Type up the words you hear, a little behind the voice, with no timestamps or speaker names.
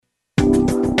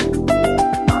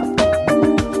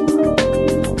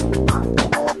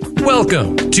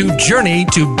Welcome to Journey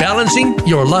to Balancing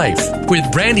Your Life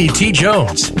with Brandy T.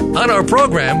 Jones. On our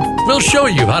program, we'll show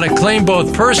you how to claim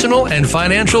both personal and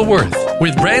financial worth.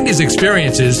 With Brandy's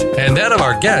experiences and that of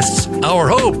our guests, our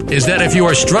hope is that if you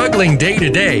are struggling day to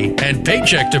day and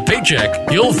paycheck to paycheck,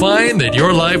 you'll find that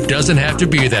your life doesn't have to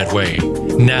be that way.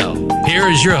 Now, here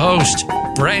is your host,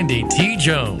 Brandy T.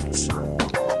 Jones.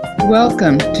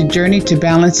 Welcome to Journey to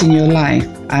Balancing Your Life.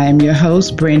 I am your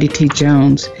host, Brandy T.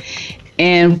 Jones.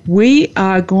 And we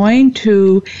are going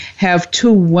to have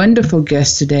two wonderful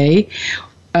guests today,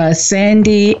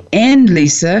 Sandy and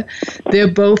Lisa.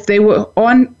 They were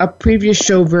on a previous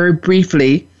show very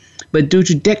briefly, but due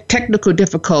to technical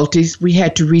difficulties, we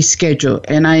had to reschedule.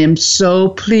 And I am so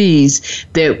pleased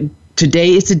that today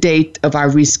is the date of our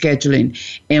rescheduling,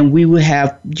 and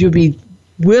you'll be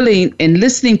willing and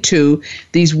listening to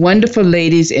these wonderful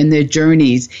ladies and their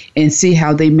journeys and see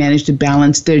how they manage to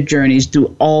balance their journeys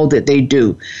through all that they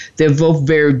do. They're both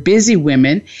very busy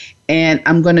women, and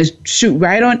I'm going to shoot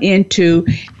right on into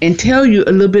and tell you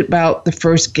a little bit about the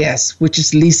first guest, which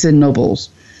is Lisa Nobles.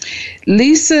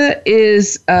 Lisa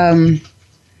is, I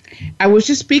was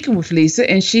just speaking with Lisa,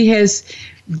 and she has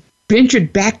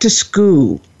ventured back to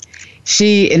school.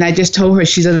 And I just told her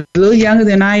she's a little younger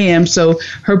than I am, so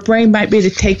her brain might be able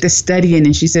to take the studying.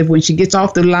 And she said when she gets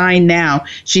off the line now,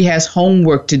 she has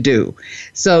homework to do.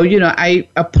 So, I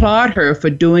applaud her for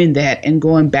doing that and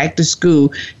going back to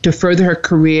school to further her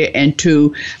career and to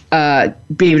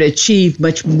be able to achieve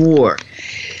much more.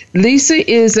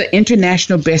 Lisa is an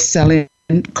international best-selling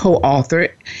co-author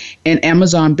and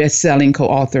Amazon best-selling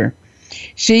co-author.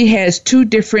 She has two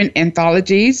different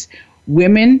anthologies,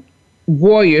 Women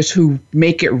Warriors Who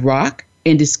Make It Rock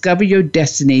and Discover Your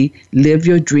Destiny, Live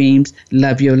Your Dreams,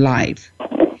 Love Your Life.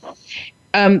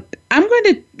 I'm going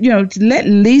to, let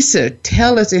Lisa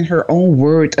tell us in her own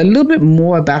words a little bit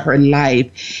more about her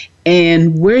life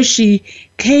and where she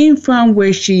came from,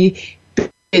 where she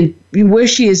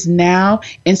is now,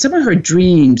 and some of her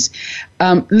dreams.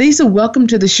 Lisa, welcome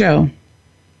to the show.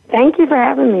 Thank you for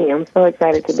having me. I'm so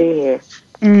excited to be here.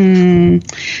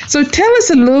 So tell us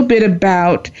a little bit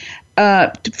about,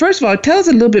 first of all, tell us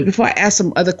a little bit before I ask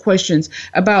some other questions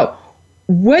about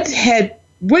what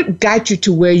got you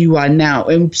to where you are now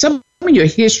and some of your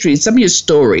history, some of your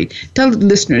story. Tell the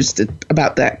listeners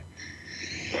about that.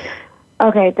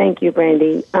 Okay, thank you,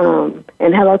 Brandy. And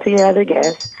hello to your other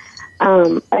guests.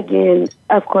 Again,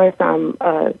 of course, I'm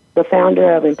the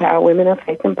founder of Empower Women of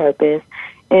Faith and Purpose.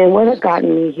 And what has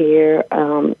gotten me here,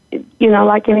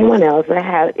 like anyone else,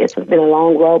 it's been a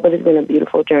long road, but it's been a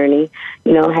beautiful journey.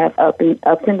 Have ups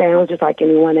and downs just like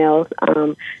anyone else.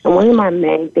 And one of my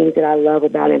main things that I love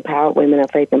about Empowered Women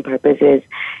of Faith and Purpose is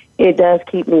it does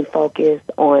keep me focused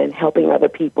on helping other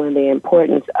people and the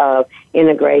importance of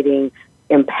integrating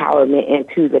empowerment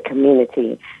into the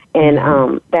community.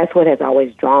 And that's what has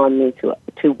always drawn me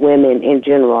to women in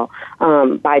general.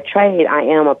 By trade, I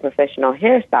am a professional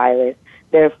hairstylist.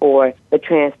 Therefore, the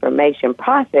transformation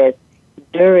process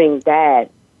during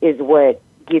that is what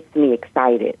gets me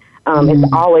excited.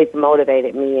 It's always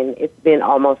motivated me, and it's been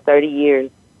almost 30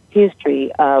 years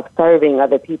history of serving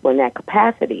other people in that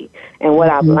capacity. And what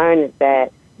I've learned is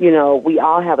that, we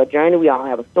all have a journey, we all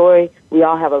have a story, we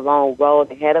all have a long road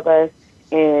ahead of us.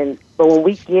 But when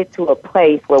we get to a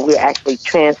place where we're actually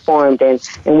transformed and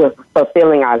we're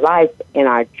fulfilling our life and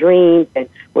our dreams and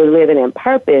we're living in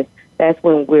purpose, that's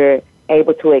when we're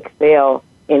able to excel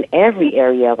in every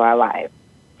area of our life.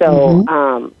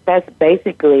 So that's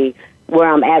basically where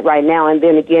I'm at right now. And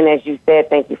then again, as you said,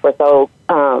 thank you for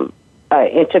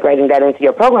integrating that into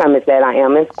your program, is that I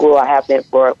am in school. I have been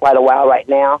for quite a while right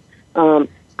now.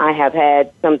 I have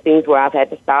had some things where I've had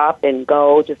to stop and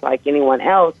go just like anyone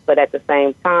else. But at the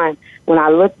same time, when I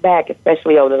look back,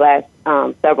 especially over the last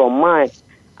several months,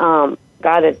 God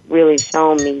has really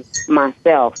shown me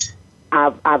myself.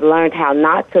 I've learned how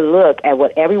not to look at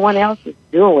what everyone else is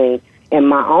doing in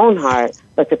my own heart,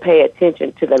 but to pay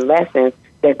attention to the lessons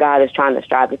that God is trying to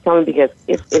strive to tell me, because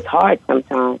it's hard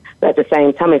sometimes. But at the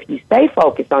same time, if you stay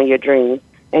focused on your dreams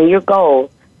and your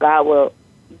goals, God will,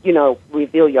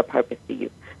 reveal your purpose to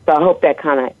you. So I hope that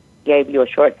kind of gave you a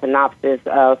short synopsis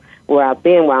of where I've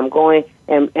been, where I'm going,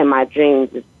 and my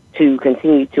dreams is to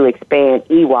continue to expand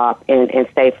EWOP and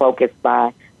stay focused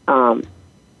by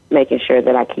making sure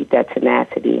that I keep that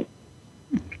tenacity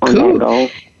on that goal.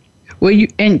 Well,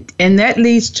 and that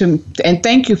leads to, and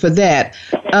thank you for that.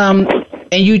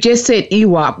 And you just said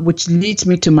EWOP, which leads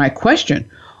me to my question.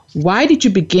 Why did you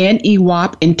begin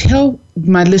EWOP? And tell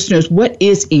my listeners, what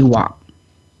is EWOP?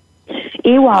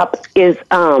 EWOP is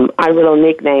our little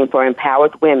nickname for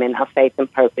Empowered Women of Faith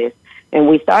and Purpose. And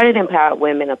we started Empowered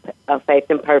Women of Faith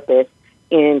and Purpose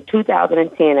in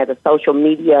 2010 as a social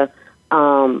media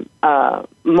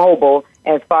mogul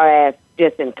as far as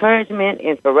just encouragement,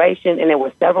 inspiration, and there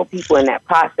were several people in that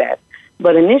process.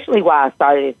 But initially why I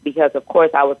started is because, of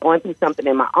course, I was going through something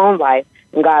in my own life,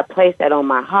 and God placed that on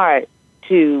my heart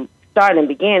to start and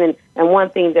begin. And one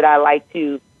thing that I like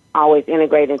to always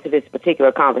integrate into this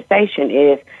particular conversation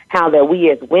is how that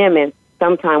we as women,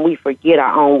 sometimes we forget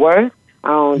our own worth,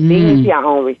 our own dignity, our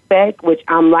own respect, which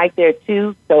I'm right there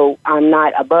too, so I'm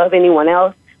not above anyone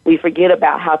else. We forget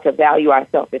about how to value our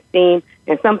self-esteem,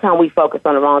 and sometimes we focus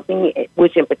on the wrong thing,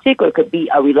 which in particular could be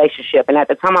a relationship. And at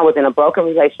the time I was in a broken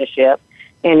relationship,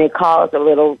 and it caused a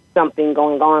little something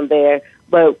going on there.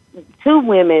 But two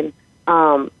women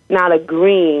not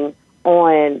agreeing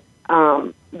on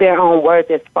their own worth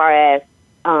as far as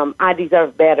I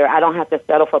deserve better. I don't have to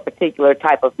settle for a particular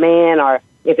type of man, or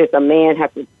if it's a man,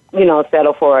 have to,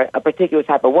 settle for a particular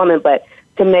type of woman. But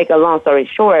to make a long story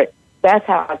short, that's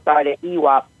how I started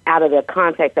EWOP, out of the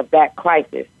context of that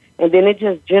crisis. And then it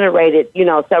just generated,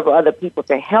 several other people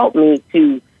to help me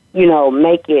to,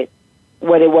 make it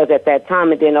what it was at that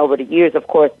time. And then over the years, of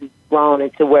course, it's grown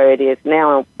into where it is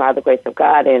now by the grace of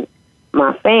God and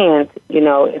my fans.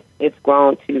 It's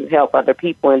grown to help other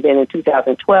people. And then in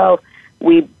 2012,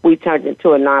 we turned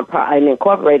into an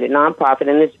incorporated nonprofit,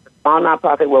 and it's a small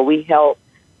nonprofit where we help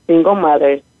single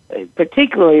mothers,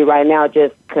 particularly right now,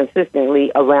 just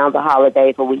consistently around the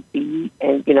holidays, where we feed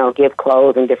and, give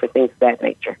clothes and different things of that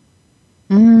nature.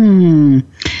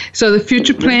 So the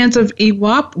future plans of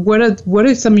EWOP, what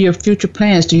are some of your future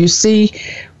plans? Do you see?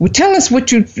 Well, tell us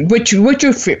what your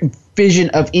vision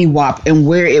of EWOP and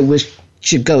where it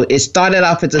should go. It started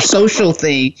off as a social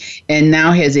thing and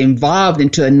now has evolved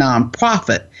into a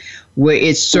nonprofit where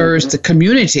it serves the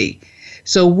community.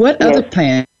 So what other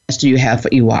plans do you have for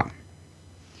EWOP?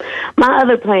 My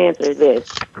other plans are this.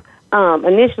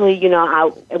 Initially,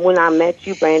 when I met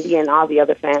you, Brandy, and all the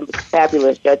other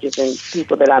fabulous judges and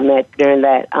people that I met during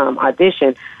that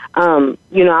audition, I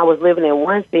was living in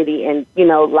one city, and,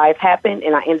 life happened,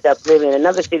 and I ended up living in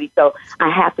another city. So I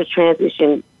have to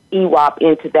transition EWOP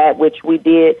into that, which we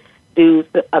did do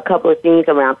a couple of things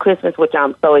around Christmas, which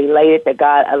I'm so elated that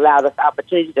God allowed us the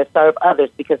opportunity to serve others,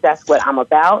 because that's what I'm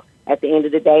about at the end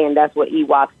of the day, and that's what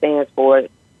EWOP stands for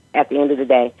at the end of the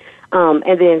day. And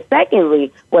then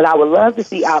secondly, what I would love to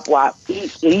see EWOP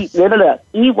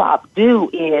do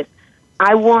is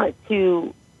I want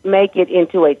to make it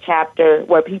into a chapter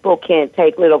where people can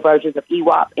take little versions of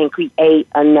EWOP and create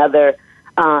another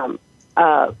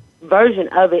version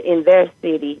of it in their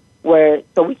city,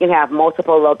 so we can have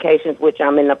multiple locations, which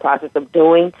I'm in the process of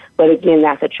doing. But again,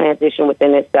 that's a transition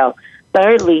within itself.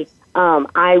 Thirdly,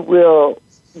 I will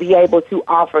be able to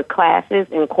offer classes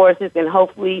and courses, and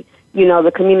hopefully,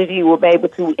 the community will be able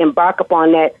to embark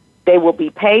upon that. They will be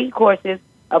paid courses,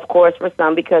 of course, for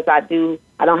some, because I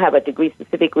don't have a degree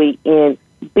specifically in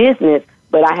business,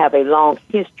 but I have a long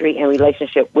history and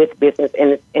relationship with business,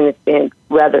 and it's been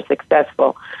rather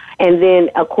successful. And then,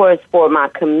 of course, for my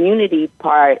community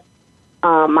part,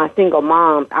 my single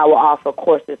moms, I will offer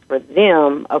courses for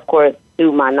them, of course,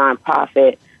 through my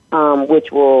nonprofit,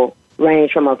 which will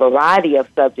range from a variety of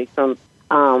subjects, from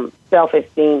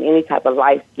self-esteem, any type of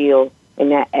life skills in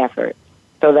that effort.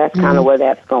 So that's kind of where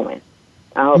that's going.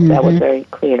 I hope that was very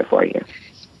clear for you.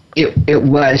 It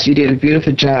was. You did a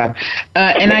beautiful job.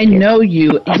 And I know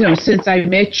you, since I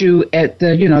met you at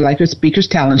the, like the Speakers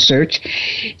Talent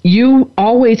Search, you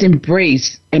always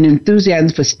embrace an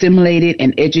enthusiasm for stimulated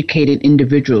and educated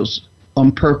individuals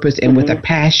on purpose and with a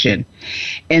passion.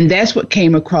 And that's what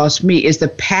came across me, is the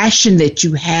passion that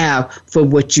you have for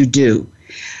what you do.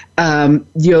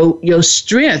 Your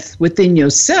strength within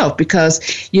yourself,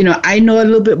 because, I know a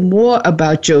little bit more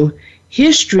about your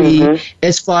history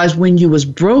as far as when you was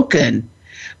broken,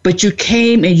 but you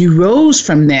came and you rose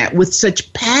from that with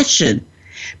such passion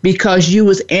because you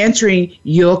was answering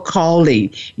your calling,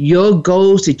 your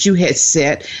goals that you had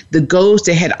set, the goals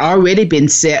that had already been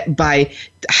set by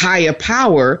higher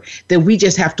power that we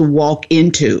just have to walk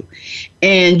into.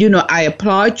 And, I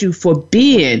applaud you for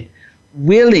being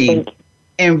willing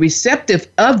and receptive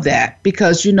of that,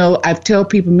 because, I've told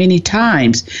people many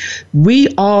times, we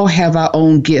all have our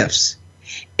own gifts.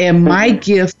 And my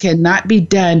gift cannot be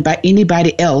done by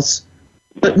anybody else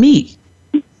but me.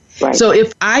 Right. So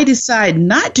if I decide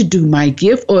not to do my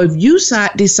gift, or if you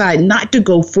decide not to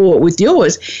go forward with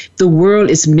yours, the world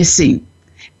is missing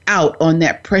out on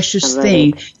that precious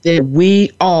thing that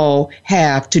we all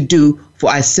have to do for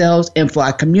ourselves and for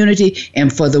our community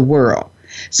and for the world.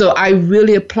 So I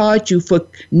really applaud you for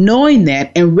knowing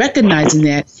that and recognizing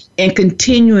that and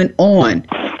continuing on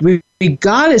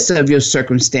regardless of your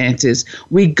circumstances,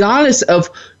 regardless of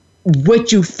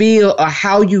what you feel or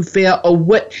how you feel or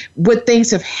what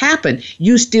things have happened,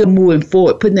 you still moving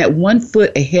forward, putting that one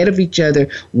foot ahead of each other,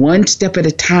 one step at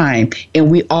a time,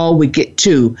 and we all would get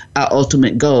to our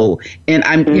ultimate goal. And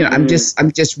I'm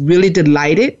just really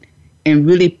delighted and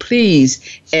really pleased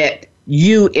at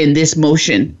you in this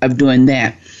motion of doing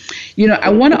that. I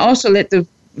want to also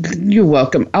you're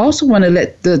welcome. I also want to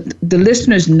let the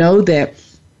listeners know that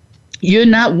you're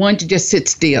not one to just sit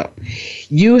still.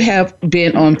 You have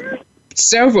been on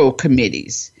several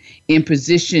committees in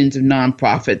positions of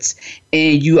nonprofits,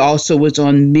 and you also was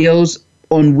on Meals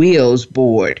on Wheels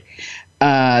board.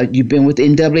 You've been with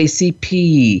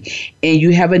NAACP, and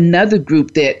you have another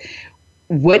group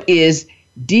what is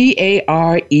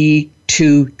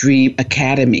DARE2 Dream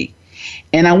Academy.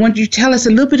 And I want you to tell us a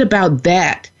little bit about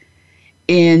that,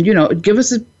 and give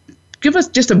us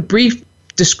just a brief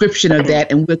description of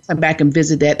that, and we'll come back and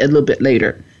visit that a little bit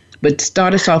later. But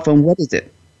start us off on what is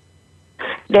it?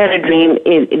 Dare to Dream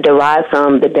is derived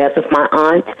from the death of my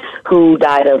aunt, who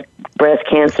died of breast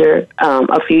cancer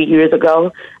a few years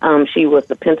ago. She was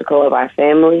the pinnacle of our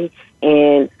family,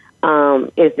 and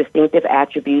its distinctive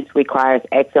attributes requires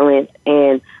excellence.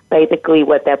 And basically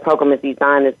what that program is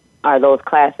designed are those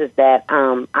classes that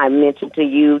I mentioned to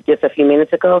you just a few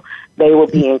minutes ago. They will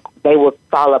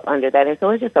fall up under that. And so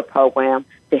it's just a program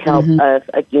to help us,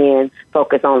 again,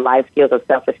 focus on life skills of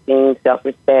self-esteem,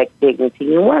 self-respect,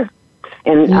 dignity, and worth.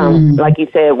 And like you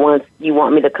said, once you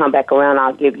want me to come back around,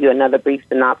 I'll give you another brief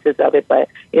synopsis of it. But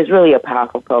it's really a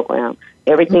powerful program.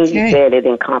 Everything you said, it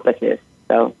encompasses.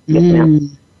 So, yes,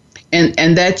 ma'am.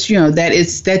 And that's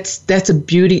that's a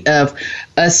beauty of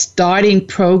us starting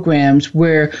programs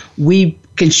where we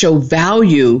can show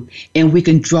value and we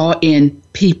can draw in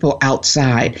people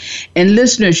outside. And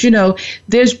listeners,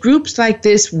 there's groups like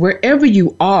this wherever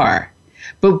you are,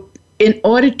 but in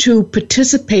order to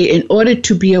participate, in order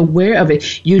to be aware of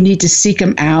it, you need to seek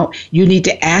them out. You need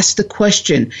to ask the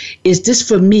question, is this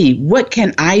for me? What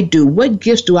can I do? What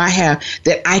gifts do I have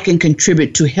that I can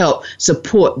contribute to help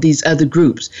support these other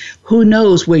groups? Who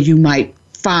knows where you might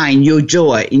find your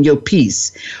joy and your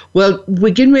peace? Well,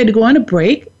 we're getting ready to go on a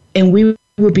break, and we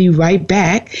will be right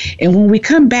back. And when we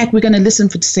come back, we're going to listen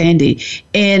for Sandy.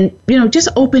 And, just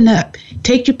open up.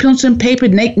 Take your pencil and paper,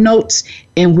 make notes,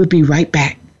 and we'll be right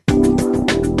back.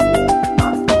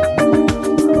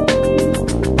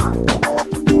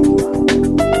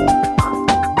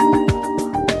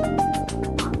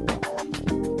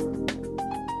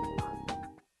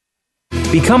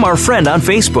 Become our friend on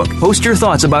Facebook. Post your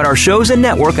thoughts about our shows and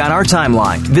network on our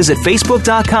timeline. Visit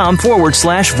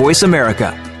Facebook.com/Voice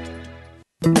America.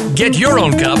 Get your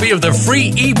own copy of the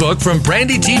free ebook from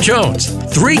Brandy T. Jones,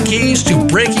 3 Keys to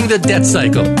Breaking the Debt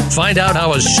Cycle. Find out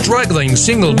how a struggling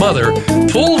single mother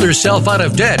pulled herself out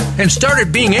of debt and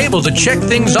started being able to check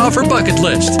things off her bucket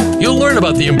list. You'll learn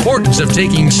about the importance of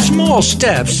taking small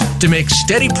steps to make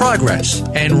steady progress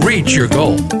and reach your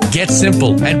goal. Get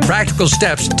simple and practical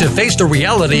steps to face the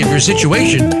reality of your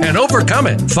situation and overcome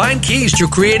it. Find keys to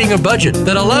creating a budget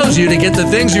that allows you to get the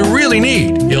things you really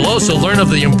need. You'll also learn of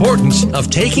the importance of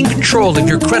taking control of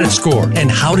your credit score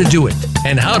and how to do it,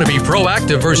 and how to be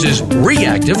proactive versus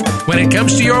reactive when it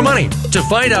comes to your money. To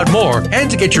find out more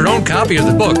and to get your own copy of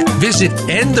the book, visit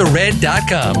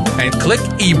endthered.com and click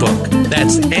ebook.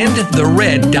 That's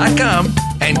endthered.com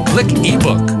and click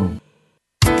ebook.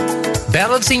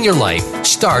 Balancing your life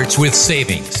starts with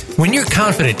savings. When you're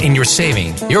confident in your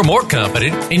saving, you're more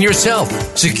confident in yourself.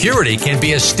 Security can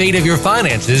be a state of your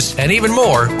finances, and even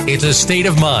more, it's a state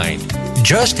of mind.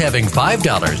 Just having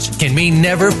 $5 can mean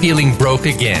never feeling broke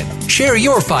again. Share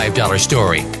your $5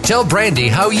 story. Tell Brandy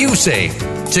how you save.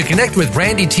 To connect with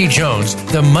Brandy T. Jones,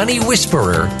 the Money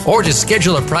Whisperer, or to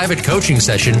schedule a private coaching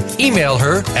session, email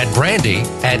her at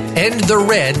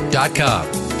brandy@endthered.com.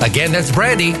 Again, that's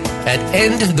Brandy at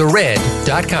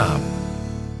endthered.com.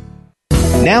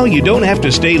 Now you don't have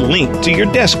to stay linked to your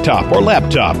desktop or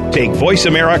laptop. Take Voice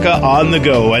America on the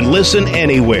go and listen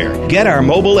anywhere. Get our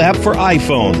mobile app for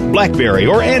iPhone, BlackBerry,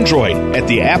 or Android at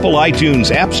the Apple iTunes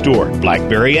App Store,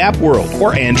 BlackBerry App World,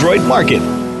 or Android Market.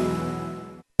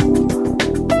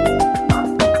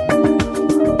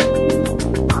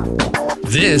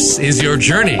 This is your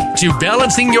journey to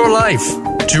balancing your life.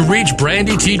 To reach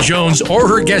Brandy T. Jones or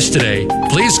her guest today,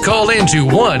 please call in to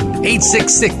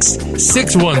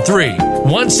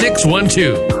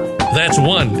 1-866-613-1612. That's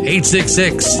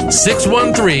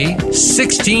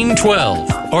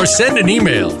 1-866-613-1612. Or send an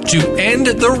email to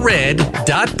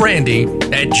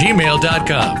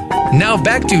endthered.brandy@gmail.com. Now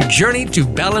back to Journey to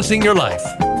Balancing Your Life.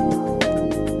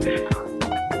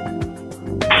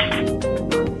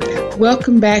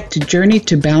 Welcome back to Journey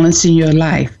to Balancing Your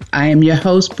Life. I am your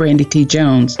host, Brandy T.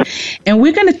 Jones. And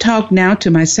we're going to talk now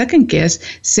to my second guest,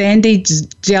 Sandy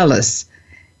Zeldes.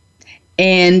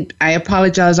 And I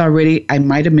apologize already. I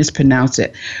might have mispronounced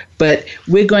it. But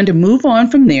we're going to move on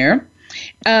from there.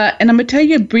 And I'm going to tell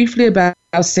you briefly about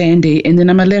Sandy, and then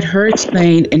I'm going to let her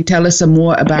explain and tell us some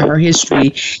more about her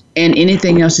history and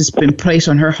anything else that's been placed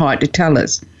on her heart to tell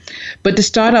us. But to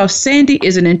start off, Sandy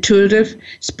is an intuitive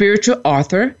spiritual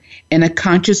author and a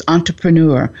conscious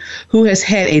entrepreneur who has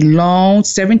had a long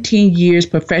 17 years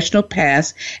professional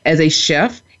past as a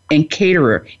chef and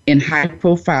caterer in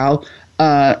high-profile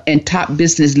and top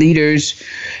business leaders,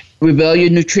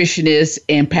 rebellious nutritionists,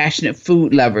 and passionate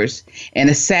food lovers, and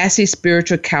a sassy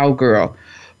spiritual cowgirl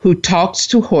who talks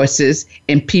to horses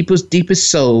and people's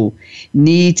deepest soul,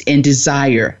 needs, and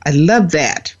desire. I love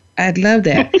that. And I'm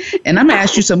going to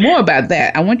ask you some more about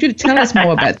that. I want you to tell us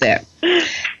more about that.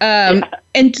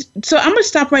 And so I'm going to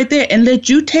stop right there and let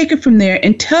you take it from there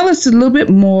and tell us a little bit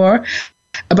more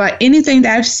about anything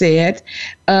that I've said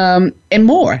and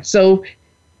more. So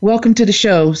welcome to the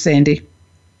show, Sandy.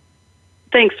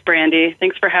 Thanks, Brandy.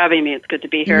 Thanks for having me. It's good to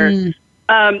be here.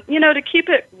 To keep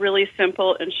it really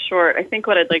simple and short, I think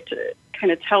what I'd like to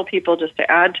kind of tell people just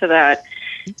to add to that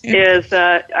is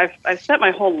I've spent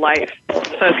my whole life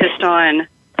focused on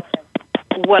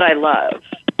what I love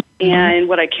and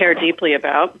what I care deeply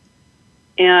about.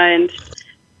 And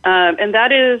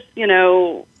that is,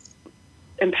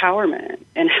 empowerment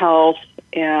and health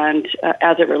and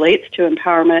as it relates to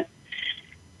empowerment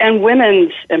and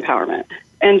women's empowerment.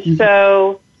 And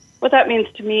so what that means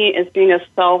to me is being a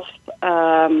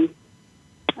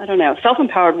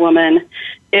self-empowered woman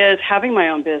is having my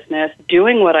own business,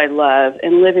 doing what I love,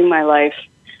 and living my life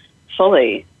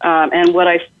fully. And what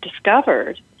I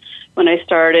discovered when I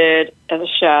started as a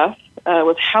chef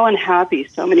was how unhappy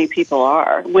so many people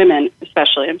are, women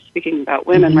especially, I'm speaking about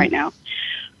women right now,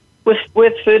 with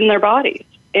food in their bodies.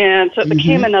 And so it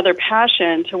became another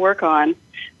passion to work on.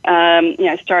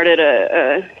 I started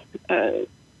a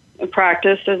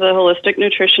practice as a holistic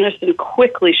nutritionist and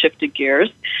quickly shifted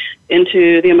gears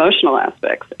into the emotional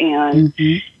aspects. And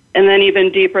then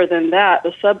even deeper than that,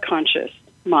 the subconscious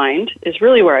mind is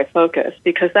really where I focus,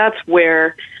 because that's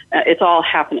where it's all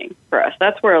happening for us.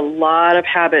 That's where a lot of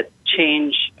habit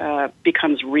change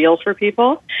becomes real for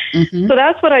people. So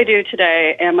that's what I do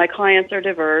today, and my clients are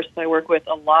diverse. I work with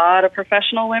a lot of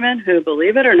professional women who,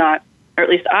 believe it or not, or at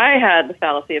least I had the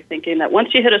fallacy of thinking that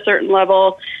once you hit a certain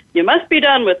level, you must be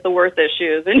done with the worth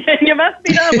issues, and you must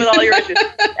be done with all your issues.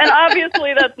 And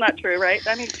obviously that's not true, right?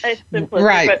 I mean, it's simplistic,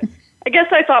 right. But I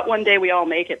guess I thought one day we all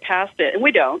make it past it, and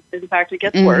we don't. In fact, it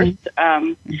gets worse,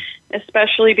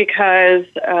 especially because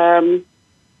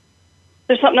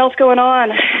there's something else going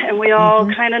on, and we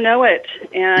all kind of know it.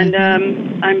 And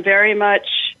I'm very much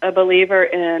a believer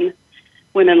in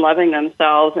women loving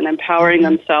themselves and empowering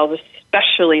themselves,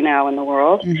 especially now in the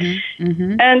world.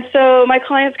 And so my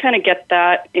clients kind of get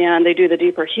that, and they do the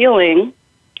deeper healing.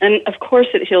 And, of course,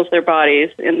 it heals their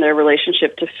bodies in their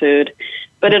relationship to food,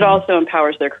 but it also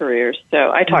empowers their careers.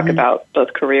 So I talk about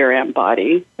both career and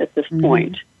body at this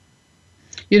point.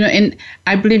 And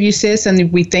I believe you said something.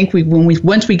 We think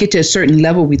once we get to a certain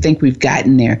level, we think we've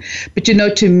gotten there. But,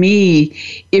 to me,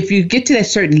 if you get to that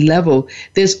certain level,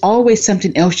 there's always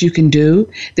something else you can do.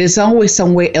 There's always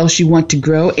somewhere else you want to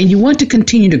grow, and you want to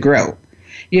continue to grow.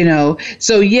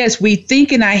 So yes, we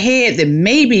think in our head that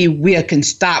maybe we can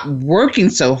stop working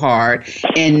so hard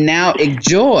and now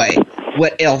enjoy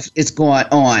what else is going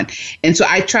on. And so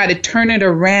I try to turn it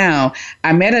around.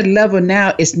 I'm at a level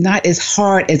now, it's not as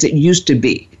hard as it used to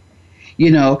be.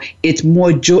 It's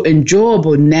more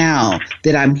enjoyable now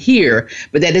that I'm here,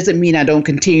 but that doesn't mean I don't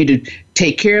continue to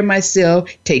take care of myself,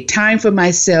 take time for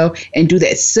myself, and do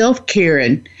that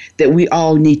self-caring that we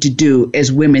all need to do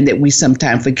as women that we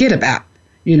sometimes forget about.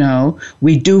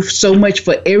 We do so much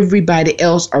for everybody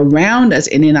else around us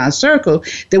and in our circle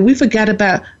that we forgot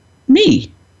about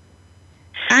me.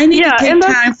 I need to take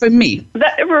time for me.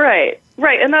 Right.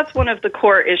 And that's one of the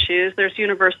core issues. There's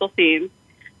universal themes.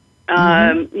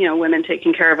 Women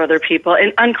taking care of other people,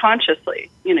 and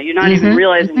unconsciously, you're not even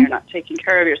realizing you're not taking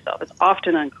care of yourself. It's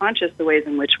often unconscious, the ways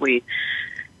in which we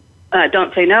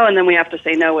don't say no, and then we have to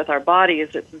say no with our bodies.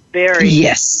 It's very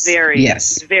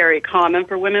common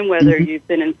for women, whether you've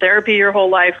been in therapy your whole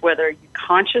life, whether you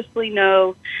consciously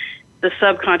know, the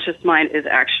subconscious mind is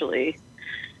actually,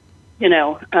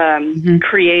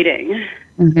 creating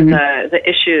the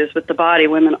issues with the body.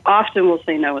 Women often will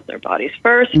say no with their bodies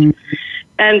first.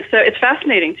 And so it's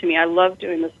fascinating to me. I love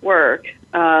doing this work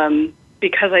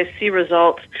because I see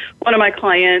results. One of my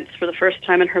clients, for the first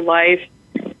time in her life,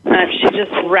 She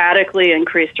just radically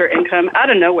increased her income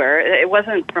out of nowhere. It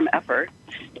wasn't from effort.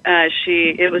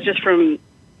 It was just from,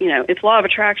 it's law of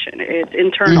attraction. It's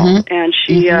internal. And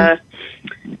she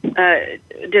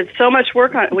did so much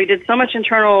work on it. We did so much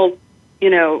internal,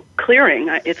 clearing.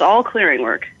 It's all clearing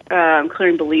work,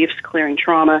 clearing beliefs, clearing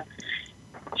trauma.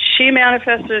 She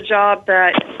manifested a job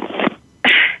that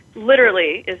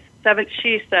literally is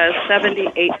she says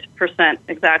 78%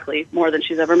 exactly more than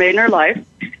she's ever made in her life.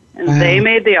 And they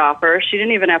made the offer. She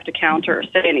didn't even have to counter or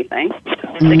say anything.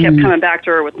 They kept coming back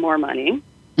to her with more money.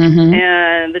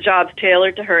 And the job's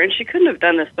tailored to her. And she couldn't have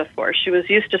done this before. She was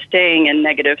used to staying in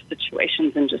negative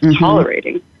situations and just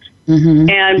tolerating.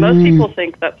 And most people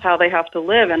think that's how they have to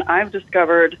live. And I've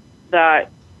discovered that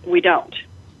we don't.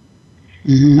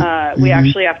 We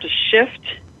actually have to shift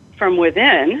from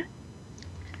within.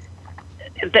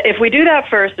 If we do that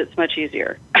first, it's much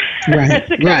easier to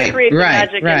create the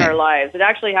magic in our lives. It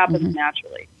actually happens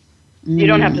naturally. You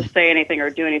don't have to say anything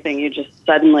or do anything. You just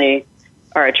suddenly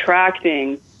are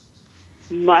attracting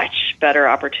much better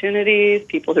opportunities,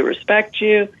 people who respect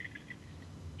you.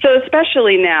 So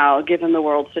especially now, given the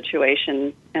world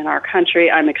situation in our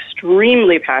country, I'm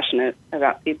extremely passionate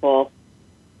about people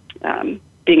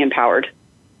being empowered,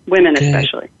 women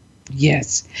especially.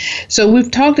 Yes. So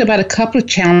we've talked about a couple of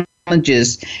challenges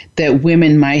that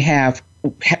women might have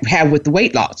with the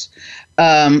weight loss,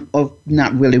 or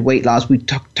not really weight loss. We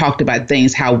talked about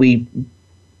things happen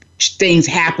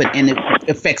and it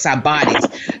affects our bodies.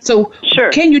 So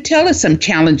can you tell us some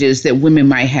challenges that women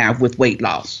might have with weight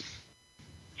loss?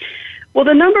 Well,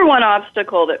 the number one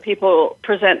obstacle that people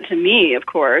present to me, of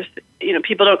course,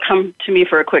 people don't come to me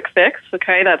for a quick fix.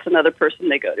 Okay, that's another person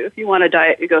they go to. If you want a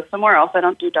diet, you go somewhere else. I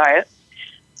don't do diet.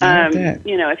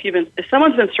 If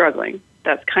someone's been struggling,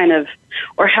 that's kind of,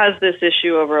 or has this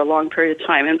issue over a long period of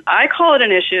time, and I call it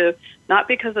an issue not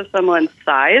because of someone's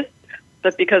size,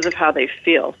 but because of how they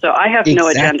feel. So I have no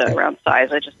agenda around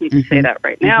size. I just need to say that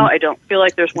right now. I don't feel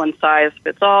like there's one size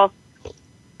fits all.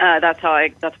 That's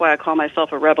why I call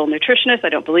myself a rebel nutritionist. I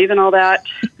don't believe in all that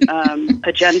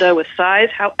agenda with size.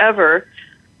 However,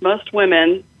 most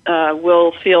women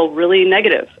will feel really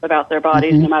negative about their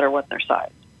bodies no matter what their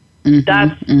size.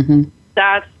 That's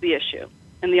the issue.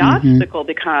 And the obstacle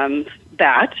becomes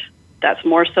that's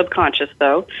more subconscious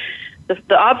though.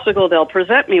 The obstacle they'll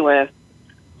present me with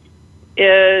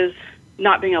is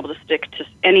not being able to stick to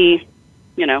any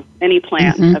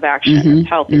plan of action that's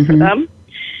healthy for them.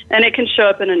 And it can show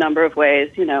up in a number of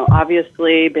ways,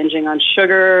 obviously binging on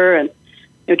sugar and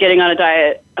getting on a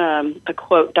diet, a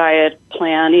quote diet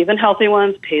plan, even healthy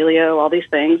ones, paleo, all these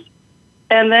things,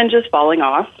 and then just falling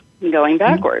off and going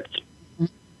backwards.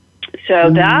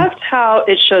 So that's how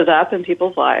it shows up in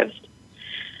people's lives.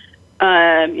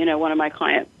 One of my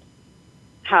clients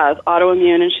has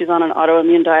autoimmune, and she's on an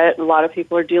autoimmune diet. A lot of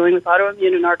people are dealing with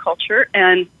autoimmune in our culture,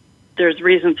 and there's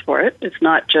reasons for it. It's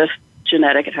not just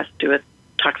genetic. It has to do with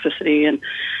toxicity and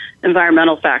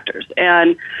environmental factors.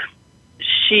 And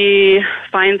she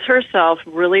finds herself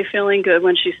really feeling good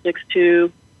when she sticks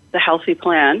to the healthy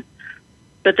plan,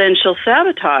 but then she'll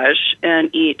sabotage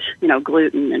and eat,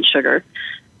 gluten and sugar,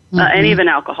 and even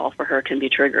alcohol for her can be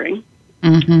triggering.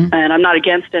 And I'm not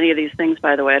against any of these things,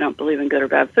 by the way. I don't believe in good or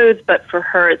bad foods, but for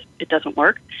her, it doesn't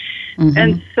work.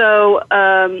 And so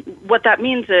what that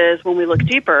means is when we look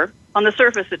deeper, on the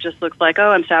surface, it just looks like,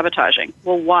 I'm sabotaging.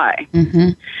 Well, why?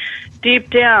 Deep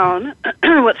down,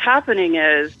 what's happening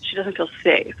is she doesn't feel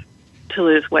safe to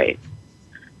lose weight.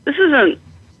 This isn't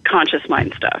conscious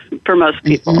mind stuff for most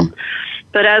people.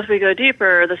 But as we go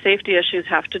deeper, the safety issues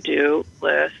have to do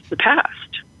with the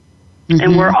past.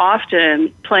 And we're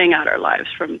often playing out our lives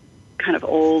from kind of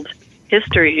old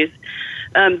histories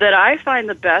that I find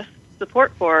the best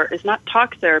support for is not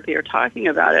talk therapy or talking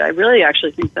about it. I really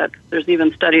actually think that there's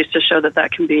even studies to show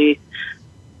that can be,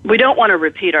 we don't want to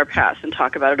repeat our past and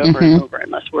talk about it over and over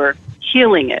unless we're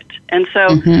healing it. And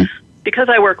so because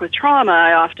I work with trauma,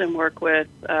 I often work with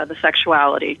the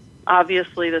sexuality.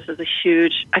 Obviously, this is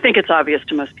I think it's obvious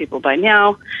to most people by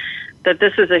now that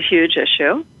this is a huge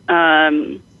issue.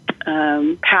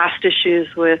 Past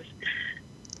issues with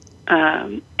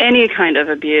any kind of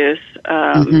abuse.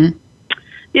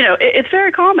 It's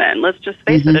very common. Let's just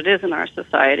face it, it is in our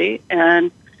society.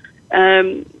 And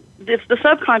it's the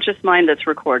subconscious mind that's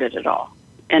recorded it all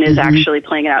and is actually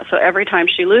playing it out. So every time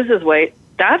she loses weight,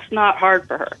 that's not hard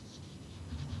for her.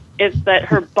 It's that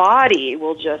her body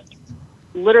will just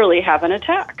literally have an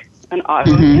attack, an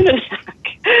autoimmune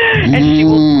attack. And she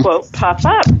will, quote, puff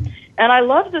up. And I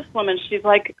love this woman. She's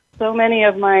like so many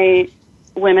of my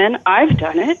women. I've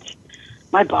done it.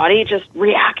 My body just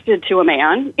reacted to a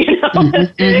man, and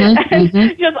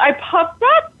just I puffed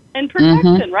up, and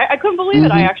protection, right? I couldn't believe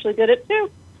it. I actually did it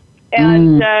too.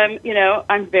 And,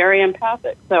 I'm very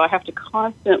empathic, so I have to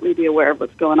constantly be aware of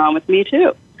what's going on with me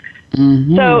too.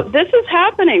 So this is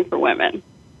happening for women.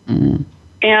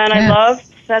 And I love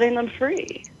setting them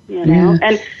free,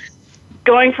 and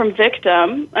going from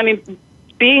victim,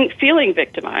 feeling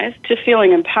victimized to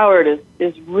feeling empowered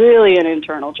is really an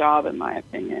internal job, in my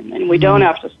opinion, and we don't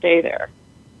have to stay there.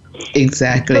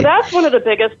 Exactly. So that's one of the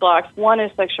biggest blocks. One is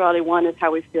sexuality. One is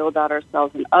how we feel about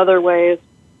ourselves in other ways,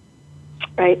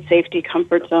 right? Safety,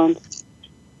 comfort zones.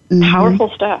 Powerful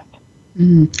stuff.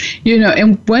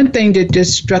 And one thing that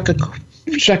just struck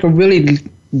a really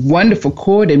wonderful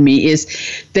chord in me is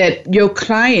that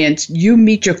you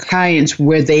meet your clients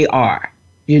where they are,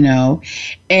 and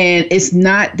it's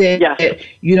not that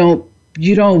you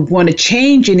don't want to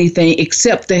change anything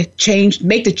except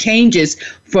make the changes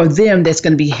for them that's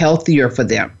going to be healthier for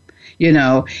them. You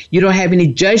don't have any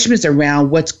judgments around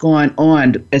what's going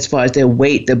on as far as their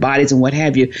weight, their bodies, and what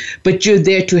have you. But you're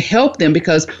there to help them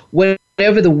because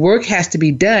whatever the work has to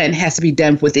be done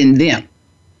within them.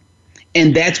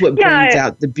 And that's what brings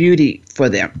out the beauty for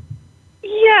them.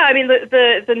 Yeah,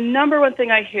 the number one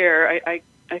thing I hear, I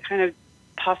kind of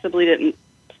possibly didn't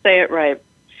say it right,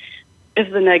 is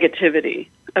the negativity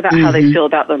about how they feel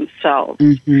about themselves.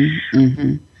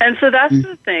 And so that's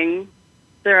the thing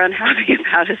they're unhappy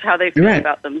about, is how they feel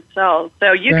about themselves.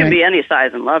 So you can be any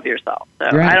size and love yourself. So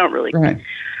I don't really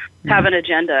have an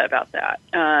agenda about that.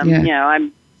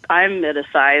 I'm at a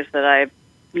size that I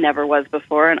never was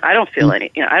before, and I don't feel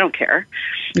I don't care.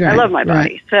 I love my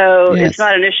body. So it's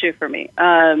not an issue for me.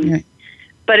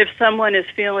 But if someone is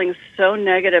feeling so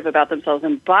negative about themselves,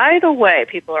 and by the way,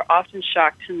 people are often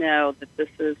shocked to know that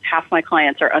half my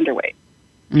clients are underweight.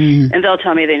 And they'll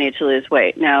tell me they need to lose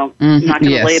weight. Now, I'm not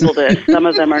going to label this. Some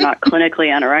of them are not clinically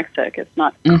anorexic. It's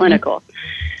not clinical.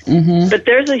 But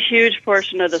there's a huge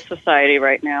portion of the society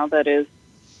right now that is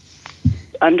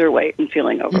underweight and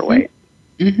feeling overweight.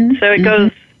 So it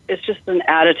goes, it's just an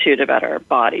attitude about our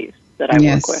bodies that I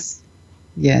work with.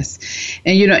 Yes.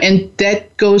 And, and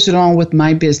that goes along with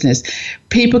my business.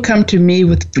 People come to me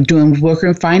with doing work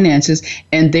in finances,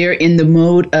 and they're in the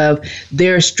mode of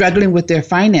they're struggling with their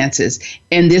finances.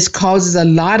 And this causes a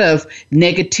lot of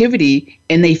negativity,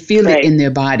 and they feel it in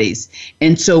their bodies.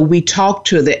 And so we talk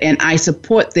to them, and I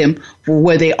support them for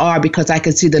where they are because I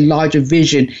can see the larger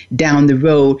vision down the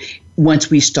road once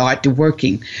we start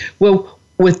working. Well,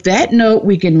 with that note,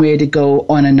 we're getting ready to go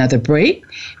on another break.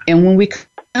 And when we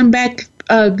come back,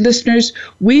 listeners,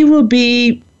 we will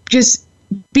be just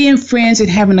being friends and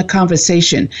having a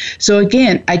conversation. So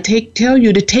again, I tell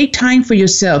you to take time for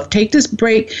yourself. Take this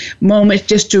break moment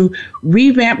just to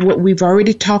revamp what we've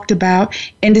already talked about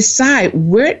and decide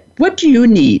what do you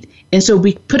need. And so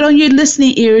we put on your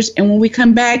listening ears, and when we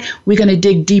come back, we're going to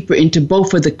dig deeper into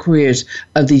both of the careers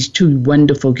of these two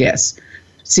wonderful guests.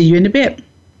 See you in a bit.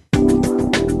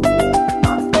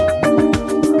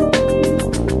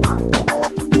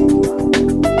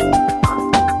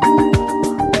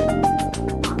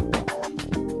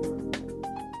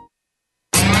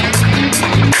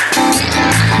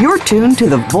 You're tuned to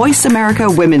the Voice America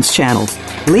Women's Channel,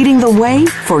 leading the way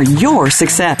for your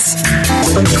success.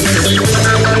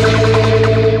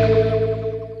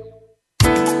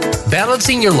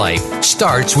 Balancing your life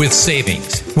starts with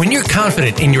savings. When you're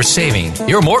confident in your saving,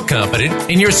 you're more confident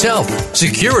in yourself.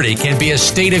 Security can be a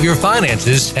state of your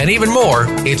finances, and even more,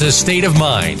 it's a state of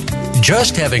mind.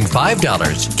 Just having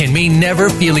 $5 can mean never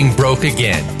feeling broke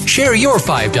again. Share your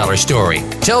 $5 story.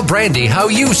 Tell Brandy how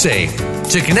you save.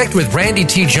 To connect with Brandy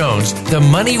T. Jones, the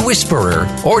Money Whisperer,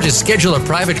 or to schedule a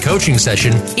private coaching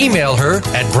session, email her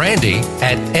at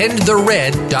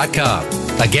brandy@endthered.com.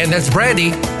 Again, that's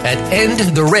Brandy at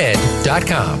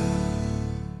endthered.com.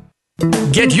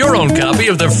 Get your own copy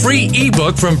of the free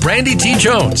ebook from Brandy T.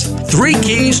 Jones, 3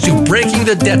 Keys to Breaking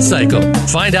the Debt Cycle.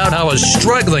 Find out how a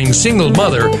struggling single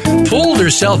mother pulled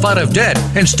herself out of debt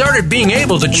and started being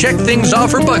able to check things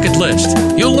off her bucket list.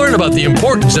 You'll learn about the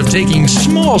importance of taking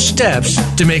small steps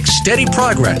to make steady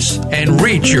progress and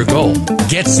reach your goal.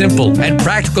 Get simple and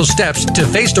practical steps to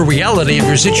face the reality of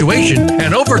your situation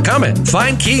and overcome it.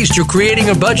 Find keys to creating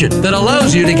a budget that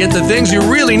allows you to get the things you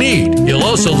really need. You'll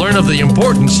also learn of the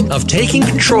importance of taking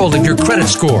control of your credit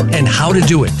score and how to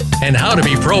do it, and how to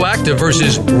be proactive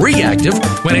versus reactive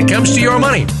when it comes to your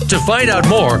money. To find out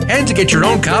more and to get your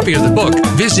own copy of the book,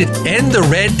 visit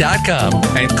endthered.com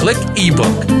and click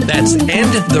ebook. That's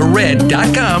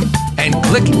endthered.com and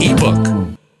click ebook.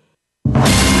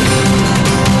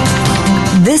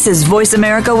 This is Voice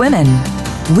America Women.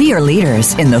 We are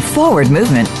leaders in the forward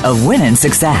movement of women's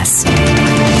success.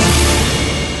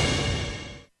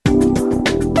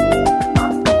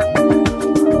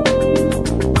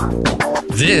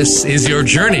 This is your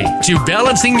journey to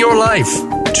balancing your life.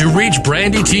 To reach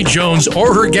Brandy T. Jones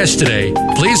or her guest today,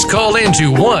 please call in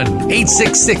to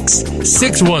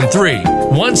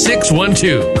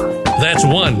 1-866-613-1612. That's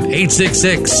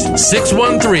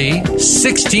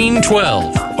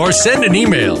 1-866-613-1612. Or send an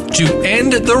email to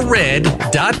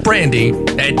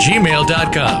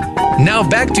endthered.brandy@gmail.com. Now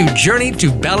back to Journey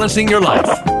to Balancing Your Life.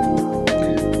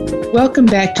 Welcome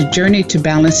back to Journey to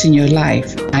Balancing Your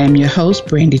Life. I am your host,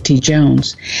 Brandy T.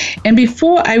 Jones. And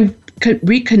before I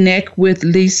reconnect with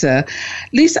Lisa,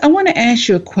 I want to ask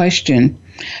you a question.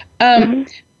 I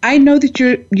know that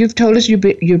you've told us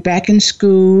you're back in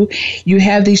school. You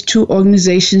have these two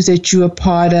organizations that you're a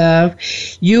part of.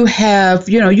 You have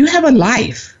a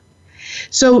life.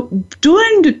 So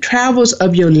during the travels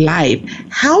of your life,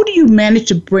 how do you manage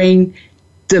to bring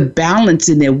the balance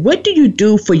in there? What do you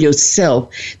do for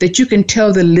yourself that you can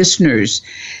tell the listeners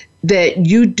that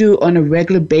you do on a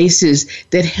regular basis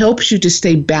that helps you to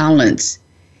stay balanced?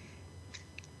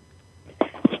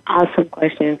 Awesome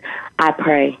question. I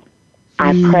pray.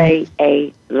 I pray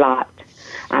a lot.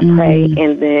 I pray,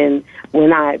 and then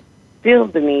when I feel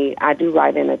the need, I do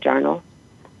write in a journal.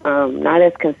 Not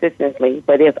as consistently,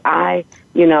 but if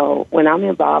when I'm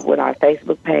involved with our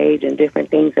Facebook page and different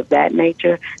things of that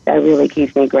nature, that really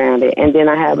keeps me grounded. And then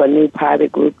I have a new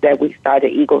private group that we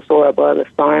started, Eagle Soar Above the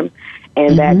Storm,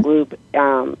 and that group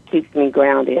keeps me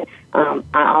grounded. I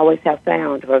always have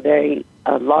found for a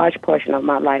large portion of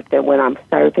my life that when I'm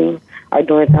serving or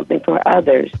doing something for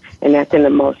others, and that's in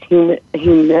the most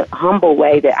humble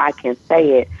way that I can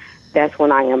say it, that's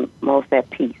when I am most at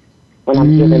peace. When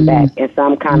I'm giving back in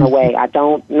some kind of way. I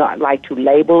don't like to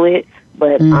label it,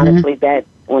 but honestly, that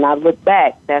when I look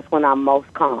back, that's when I'm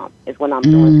most calm, is when I'm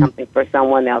doing something for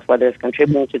someone else, whether it's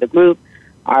contributing to the group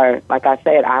or, like I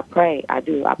said, I pray. I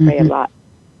do. I pray a lot.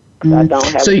 So I don't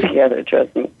have it together,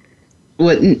 trust me.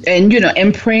 Well,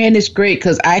 and praying is great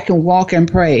because I can walk and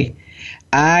pray.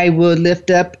 I will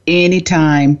lift up any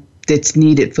time that's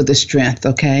needed for the strength,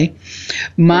 okay?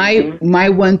 My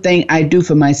one thing I do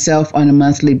for myself on a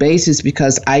monthly basis,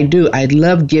 because I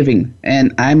love giving,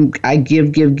 and I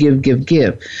give.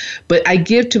 But I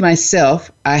give to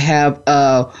myself. I have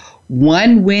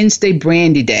one Wednesday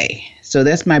Brandy Day. So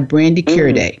that's my Brandy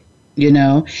Cure Day.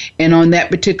 And on that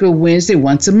particular Wednesday,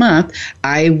 once a month,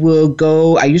 I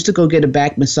used to go get a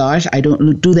back massage. I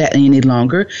don't do that any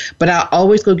longer, but I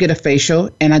always go get a facial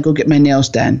and I go get my nails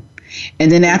done.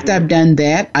 And then after I've done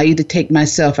that, I either take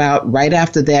myself out right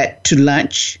after that to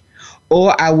lunch,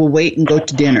 or I will wait and go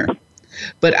to dinner.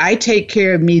 But I take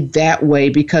care of me that way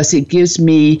because it gives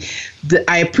me,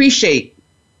 I appreciate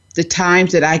the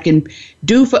times that I can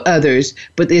do for others,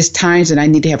 but there's times that I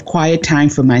need to have quiet time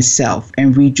for myself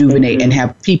and rejuvenate and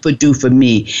have people do for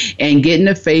me. And getting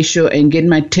a facial and getting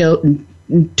my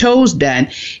toes done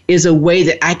is a way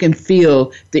that I can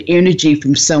feel the energy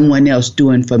from someone else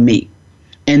doing for me.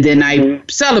 And then I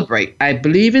celebrate. I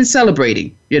believe in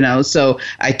celebrating, so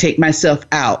I take myself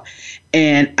out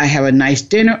and I have a nice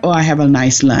dinner or I have a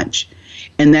nice lunch.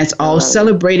 And that's all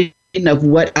celebrating of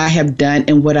what I have done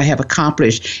and what I have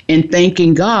accomplished, and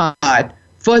thanking God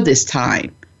for this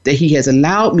time that He has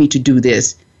allowed me to do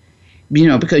this.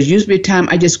 Because usually the time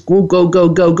I just go.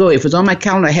 If it was on my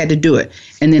calendar, I had to do it.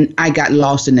 And then I got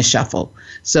lost in the shuffle.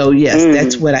 So, yes,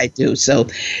 that's what I do. So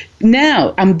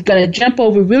now I'm going to jump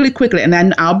over really quickly, and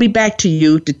then I'll be back to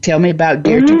you to tell me about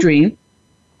Dare to Dream.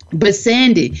 But,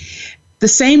 Sandy, the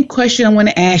same question I want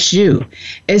to ask you.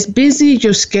 As busy as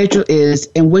your schedule is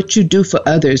and what you do for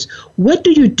others, what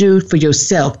do you do for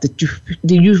yourself that you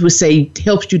would say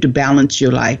helps you to balance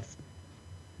your life?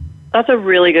 That's a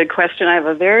really good question. I have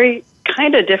a very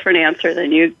kind of different answer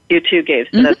than you two gave,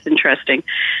 so that's interesting.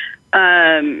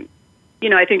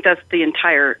 I think that's the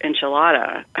entire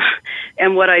enchilada.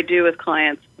 And what I do with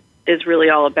clients is really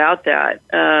all about that.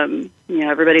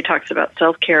 Everybody talks about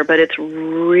self-care, but it's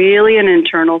really an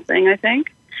internal thing, I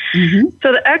think.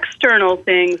 So the external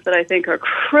things that I think are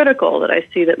critical that I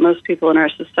see that most people in our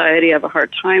society have a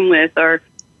hard time with are,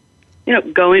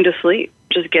 going to sleep.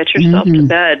 Just get yourself to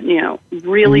bed,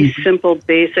 really simple,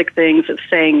 basic things of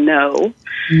saying no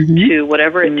to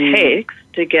whatever it takes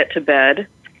to get to bed,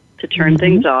 to turn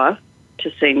things off,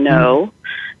 to say no,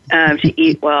 to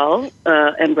eat well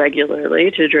and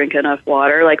regularly, to drink enough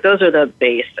water. Like, those are the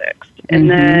basics. And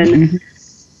then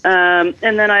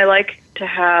I like to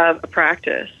have a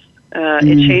practice.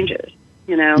 It changes.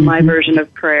 My version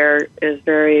of prayer is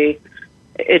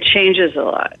it changes a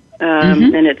lot.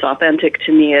 And it's authentic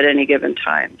to me at any given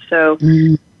time. So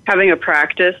having a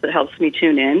practice that helps me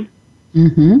tune in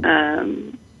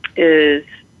is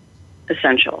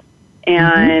essential.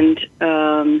 And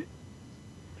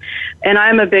And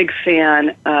I'm a big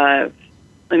fan of,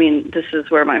 I mean, this is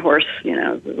where my horse, we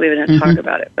didn't talk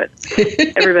about it, but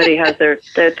everybody has their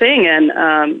thing. And,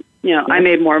 I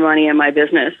made more money in my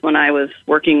business when I was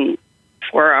working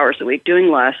 4 hours a week, doing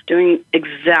less, doing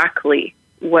exactly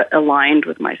what aligned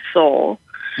with my soul,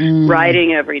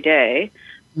 writing every day,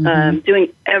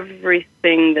 doing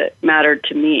everything that mattered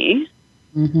to me,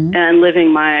 and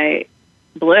living my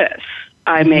bliss.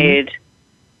 I made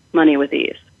money with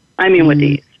ease. I mean, with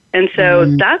ease. And so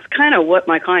that's kind of what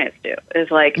my clients do, is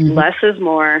like less is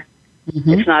more.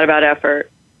 It's not about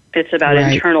effort. It's about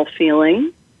internal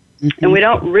feeling. And we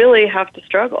don't really have to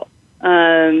struggle.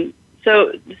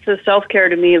 So self-care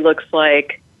to me looks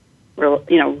like,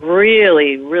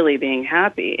 really, really being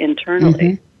happy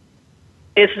internally.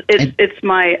 It's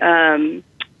my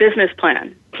business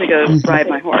plan to go ride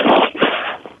my horse.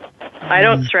 I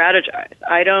don't strategize.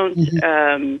 I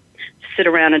don't sit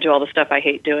around and do all the stuff I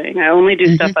hate doing. I only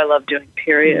do stuff I love doing,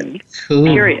 period. Cool.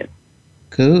 Period.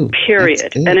 Cool.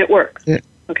 Period. And it works. Good.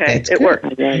 Okay, That's it good.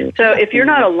 works. So if you're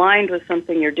not aligned with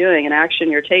something you're doing, an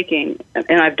action you're taking,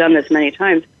 and I've done this many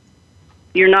times,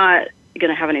 you're not going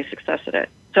to have any success at it.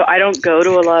 So I don't go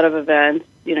to a lot of events.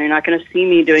 You're not going to see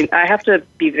me doing. I have to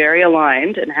be very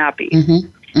aligned and happy.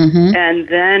 And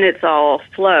then it's all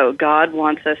flow. God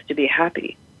wants us to be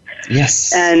happy.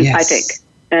 Yes. And yes. I think.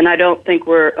 And I don't think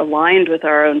we're aligned with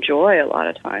our own joy a lot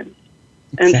of times.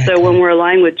 Exactly. And so when we're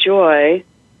aligned with joy,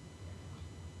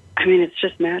 I mean, it's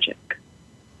just magic.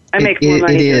 I make more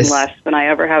money doing less than I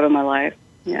ever have in my life.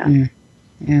 Yeah.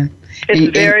 Yeah.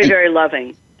 It's very, very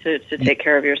loving to take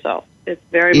care of yourself. It's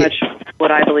very much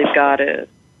what I believe God is.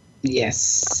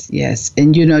 Yes.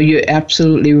 And you're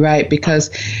absolutely right, because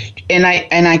and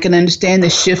I can understand the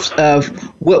shifts of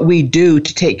what we do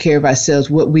to take care of ourselves,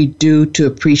 what we do to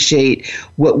appreciate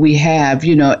what we have,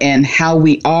 and how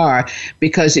we are,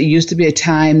 because it used to be a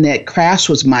time that crafts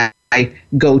was my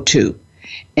go-to.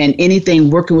 And anything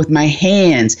working with my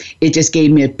hands, it just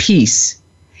gave me a peace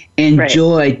and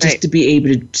joy just to be able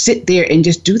to sit there and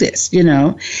just do this,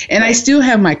 And I still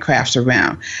have my crafts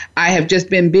around. I have just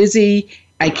been busy.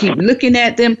 I keep looking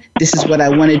at them. This is what I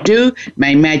want to do. My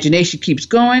imagination keeps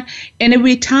going. And there'll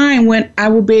be time when I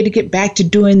will be able to get back to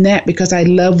doing that, because I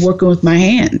love working with my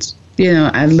hands.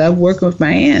 I love working with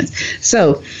my hands.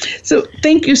 So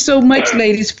thank you so much,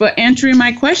 ladies, for answering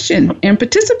my question and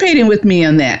participating with me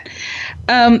on that.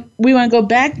 We want to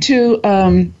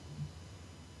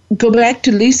go back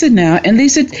to Lisa now. And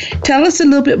Lisa, tell us a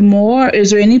little bit more. Is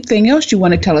there anything else you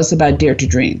want to tell us about Dare to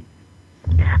Dream?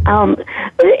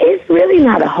 It's really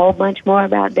not a whole bunch more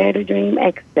about Dare to Dream,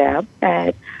 except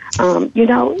that,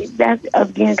 that's,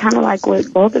 again, kind of like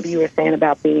what both of you were saying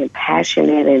about being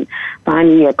passionate and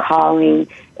finding your calling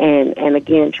and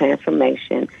again,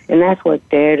 transformation. And that's what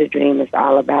Dare to Dream is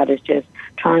all about, is just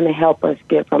trying to help us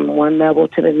get from one level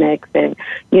to the next. And,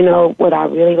 what I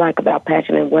really like about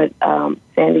passion and what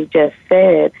Sandy just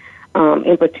said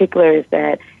in particular is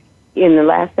that in the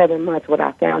last 7 months, what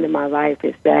I found in my life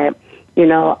is that,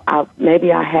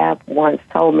 I have once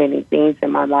so many things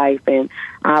in my life, and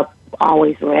I've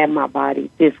always ran my body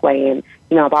this way, and,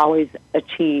 I've always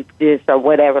achieved this or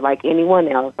whatever, like anyone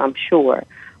else, I'm sure.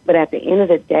 But at the end of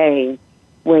the day,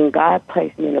 when God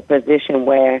placed me in a position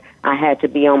where I had to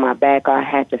be on my back or I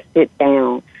had to sit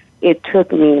down, it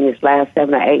took me in this last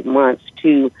 7 or 8 months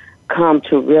to come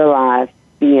to realize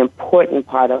the important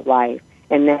part of life,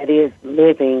 and that is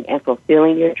living and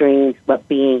fulfilling your dreams, but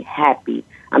being happy.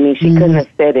 I mean, she couldn't have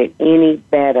said it any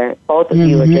better. Both of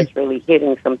you are just really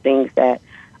hitting some things that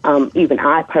even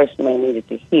I personally needed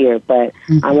to hear. But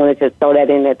I wanted to throw that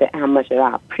in there, how much that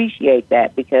I appreciate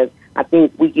that, because I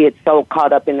think we get so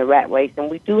caught up in the rat race, and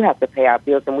we do have to pay our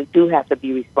bills, and we do have to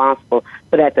be responsible.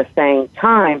 But at the same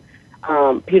time,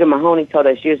 Peter Mahoney told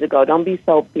us years ago, don't be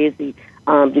so busy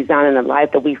designing a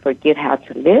life that we forget how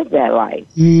to live that life.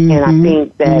 And I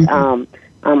think that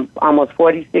I'm almost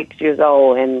 46 years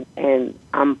old, and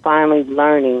I'm finally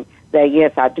learning that,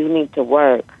 yes, I do need to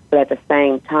work, but at the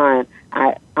same time,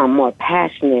 I'm more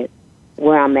passionate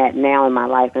where I'm at now in my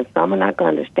life. And some are not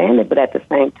going to understand it, but at the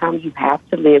same time, you have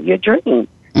to live your dream.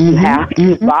 You have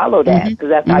to follow that, because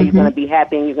that's how you're going to be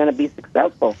happy and you're going to be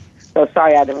successful. So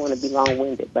sorry, I didn't want to be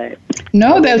long-winded, but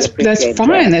no, that's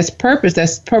fine. That's purpose.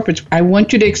 That's purpose. I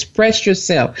want you to express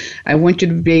yourself. I want you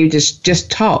to be able to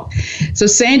just talk. So,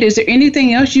 Sandy, is there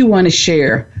anything else you want to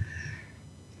share?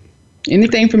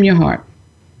 Anything from your heart?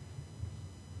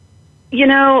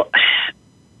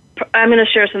 I'm going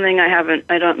to share something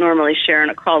I don't normally share in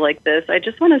a call like this. I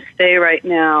just want to say right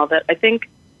now that I think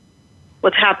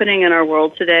what's happening in our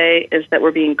world today is that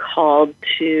we're being called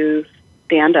to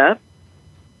stand up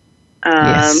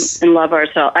and love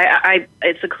ourselves.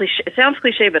 It's a cliche. It sounds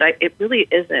cliche, but it really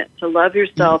isn't. To love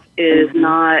yourself is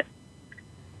not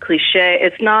cliche.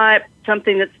 It's not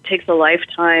something that takes a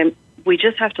lifetime. We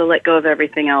just have to let go of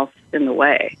everything else in the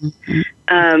way.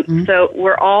 So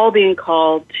we're all being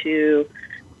called to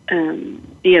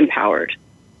be empowered,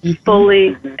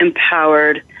 fully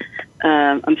empowered.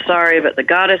 I'm sorry, but the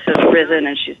goddess has risen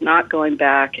and she's not going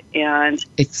back. And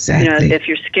if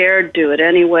you're scared, do it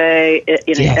anyway.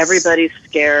 Everybody's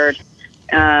scared.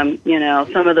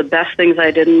 Some of the best things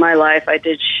I did in my life, I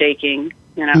did shaking.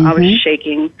 I was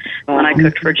shaking when I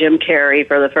cooked for Jim Carrey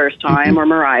for the first time, or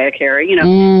Mariah Carey.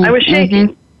 I was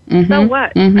shaking. So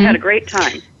what? I had a great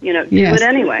time. Do it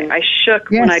anyway. I shook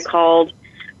when I called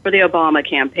for the Obama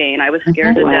campaign. I was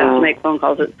scared to death to make phone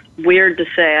calls. It's weird to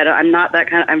say. I'm not that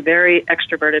kind of, I'm very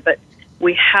extroverted, but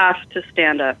we have to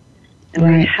stand up. And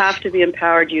we have to be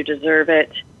empowered. You deserve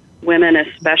it. Women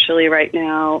especially right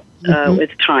now,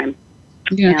 it's time.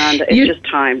 And it's just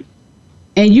time.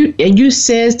 And you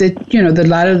says that, a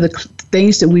lot of the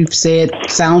things that we've said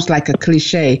sounds like a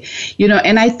cliche,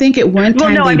 and I think at one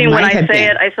time. Well, no, when I say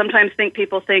it, I sometimes think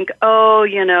people think, no,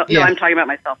 I'm talking about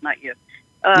myself, not you.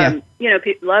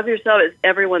 Love yourself.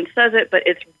 Everyone says it, but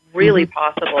it's really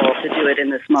possible to do it in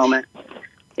this moment.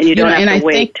 And you don't have to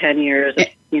wait 10 years,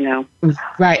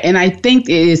 Right. And I think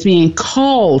it is being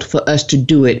called for us to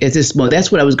do it at this moment.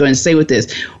 That's what I was going to say with this.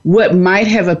 What might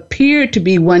have appeared to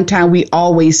be one time we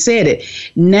always said it.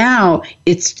 Now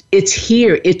it's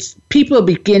here. People are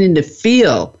beginning to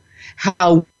feel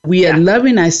how we are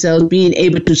loving ourselves, being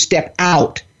able to step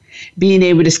out, being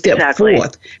able to step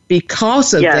forth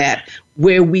because of that.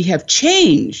 Where we have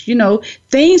changed,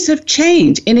 things have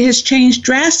changed, and it has changed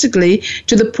drastically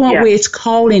to the point where it's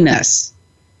calling us.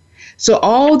 So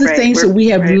all the things that we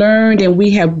have learned and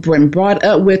we have been brought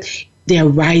up with, they're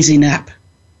rising up.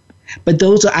 But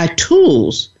those are our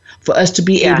tools for us to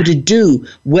be able to do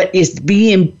what is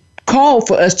being called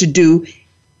for us to do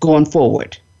going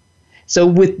forward. So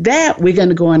with that, we're going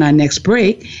to go on our next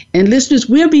break. And listeners,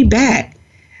 we'll be back.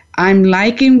 I'm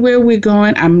liking where we're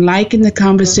going. I'm liking the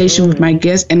conversation with my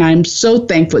guests, and I'm so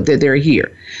thankful that they're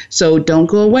here. So don't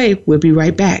go away. We'll be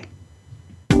right back.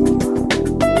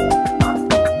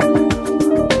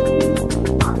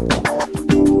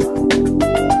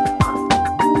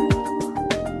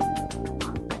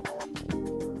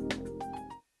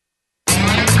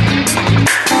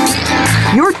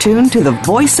 You're tuned to the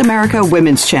Voice America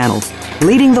Women's Channel,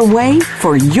 leading the way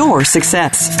for your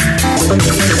success.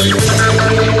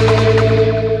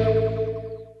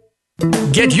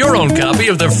 Get your own copy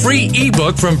of the free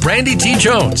ebook from Brandy T.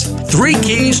 Jones, 3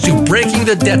 Keys to Breaking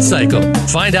the Debt Cycle.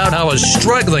 Find out how a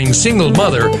struggling single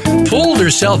mother pulled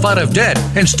herself out of debt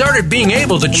and started being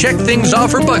able to check things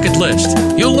off her bucket list.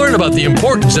 You'll learn about the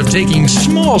importance of taking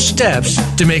small steps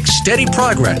to make steady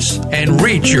progress and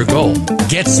reach your goal.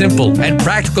 Get simple and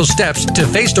practical steps to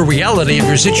face the reality of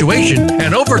your situation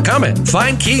and overcome it.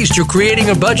 Find keys to creating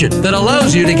a budget that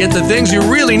allows you to get the things you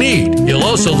really need. You'll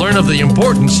also learn of the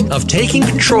importance of taking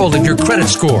control of your credit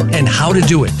score and how to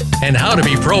do it, and how to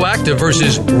be proactive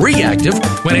versus reactive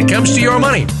when it comes to your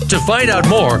money. To find out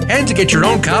more and to get your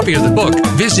own copy of the book,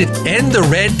 visit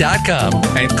endthered.com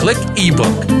and click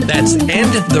ebook. That's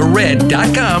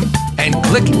endthered.com and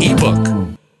click ebook.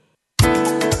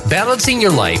 Balancing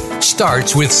your life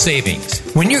starts with savings.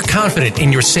 When you're confident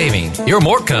in your saving, you're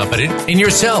more confident in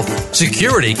yourself.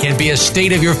 Security can be a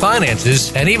state of your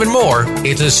finances, and even more,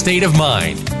 it's a state of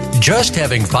mind. Just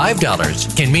having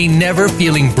 $5 can mean never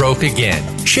feeling broke again.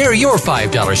 Share your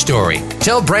 $5 story.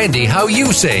 Tell Brandy how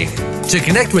you save. To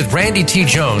connect with Brandy T.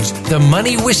 Jones, the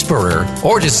Money Whisperer,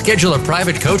 or to schedule a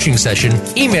private coaching session,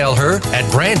 email her at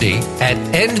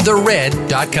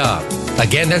brandy@endthered.com.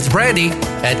 Again, that's Brandy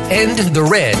at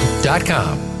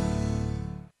endthered.com.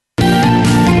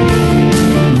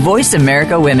 Voice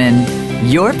America Women.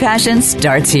 Your passion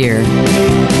starts here.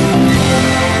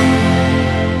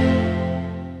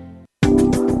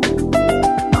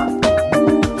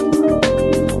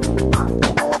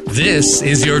 This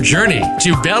is your journey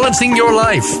to balancing your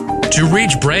life. To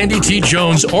reach Brandy T.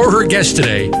 Jones or her guest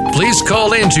today, please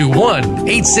call in to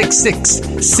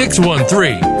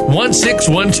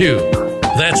 1-866-613-1612.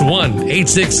 That's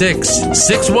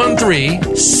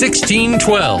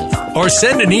 1-866-613-1612. Or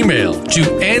send an email to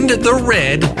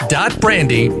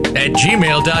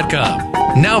endthered.brandy@gmail.com.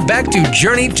 Now back to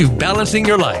Journey to Balancing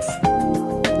Your Life.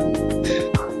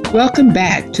 Welcome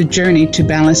back to Journey to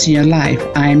Balancing Your Life.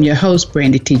 I am your host,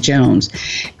 Brandy T. Jones.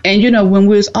 And when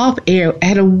we was off air, I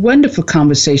had a wonderful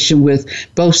conversation with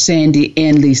both Sandy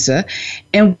and Lisa.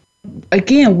 And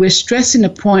again, we're stressing the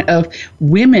point of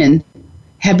women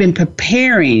have been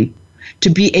preparing to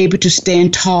be able to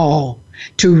stand tall,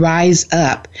 to rise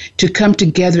up, to come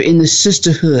together in the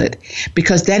sisterhood,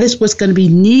 because that is what's going to be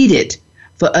needed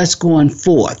for us going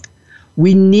forth.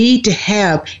 We need to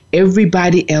have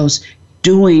everybody else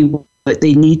doing what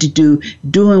they need to do,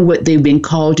 doing what they've been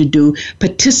called to do,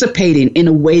 participating in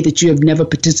a way that you have never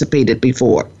participated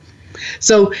before.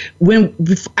 So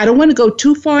I don't want to go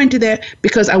too far into that,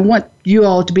 because I want you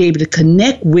all to be able to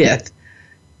connect with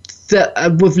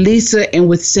Lisa and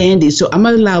with Sandy. So I'm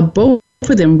going to allow both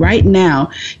of them right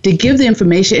now to give the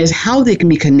information as how they can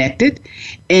be connected,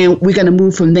 and we're going to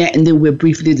move from there, and then we'll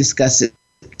briefly discuss it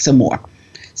some more.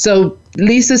 So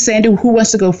Lisa, Sandy, who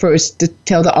wants to go first to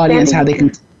tell the audience how they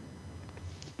can?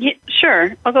 Yeah,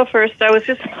 sure, I'll go first. I was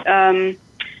just, you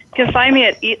can find me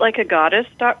at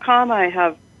eatlikeagoddess.com. I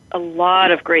have a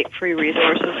lot of great free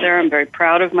resources there. I'm very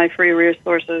proud of my free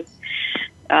resources.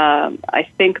 I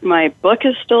think my book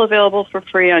is still available for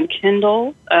free on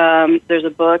Kindle. There's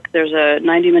a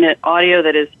 90-minute audio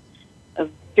that is a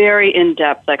very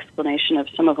in-depth explanation of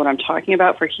some of what I'm talking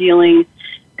about for healing,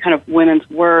 kind of women's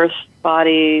worth,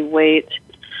 body, weight.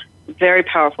 Very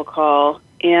powerful call.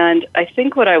 And I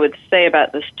think what I would say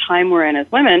about this time we're in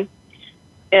as women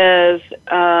is,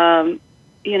 how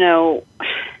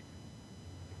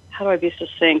do I be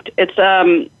succinct? It's,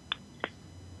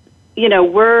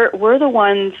 we're the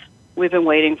ones we've been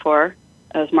waiting for,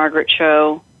 as Margaret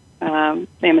Cho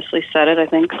famously said it, I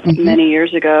think, many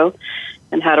years ago,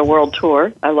 and had a world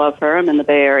tour. I love her. I'm in the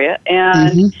Bay Area.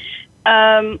 And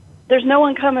there's no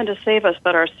one coming to save us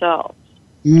but ourselves.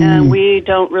 And we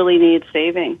don't really need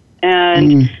saving.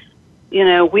 And,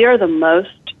 we are the most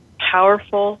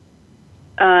powerful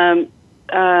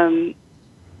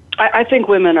I think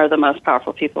women are the most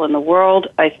powerful people in the world.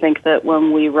 I think that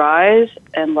when we rise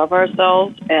and love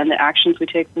ourselves and the actions we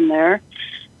take from there,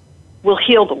 we'll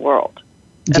heal the world.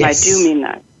 And yes. I do mean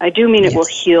that. I do mean it will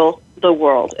heal the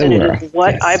world. And it is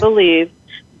what I believe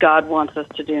God wants us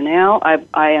to do now.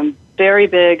 I am very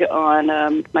big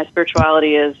on my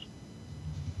spirituality is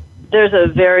there's a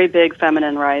very big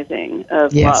feminine rising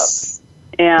of love.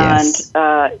 And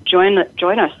join us.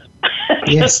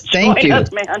 Yes, thank you.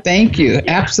 Thank you. Yeah.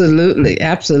 Absolutely.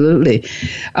 Absolutely.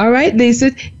 All right,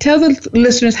 Lisa, tell the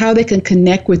listeners how they can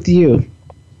connect with you.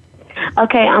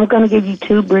 Okay, I'm going to give you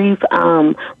two brief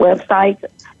websites.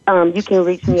 You can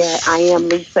reach me at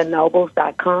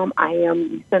IamLisaNobles.com,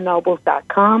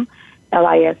 IamLisaNobles.com,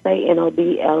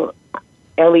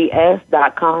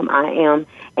 LisaNobles.com, I am.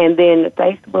 And then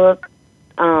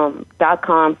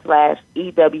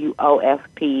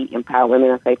Facebook.com/EWOFP, Empower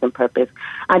Women of Faith and Purpose.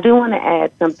 I do want to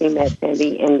add something that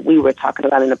Sandy and we were talking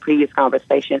about in the previous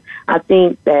conversation. I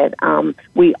think that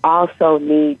we also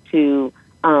need to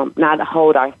not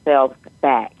hold ourselves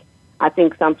back. I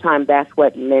think sometimes that's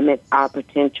what limits our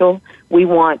potential. We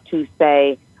want to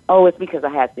say, oh, it's because I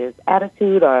had this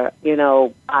attitude, or,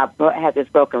 I had this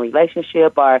broken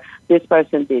relationship, or this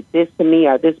person did this to me,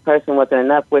 or this person wasn't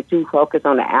enough. We're too focused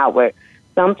on the outward.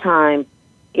 Sometimes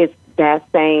it's that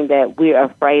saying that we're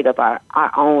afraid of our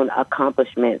own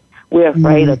accomplishments. We're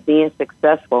afraid of being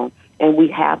successful, and we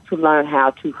have to learn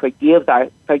how to forgive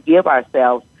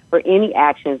ourselves for any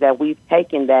actions that we've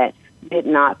taken that did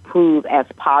not prove as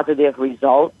positive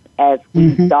results as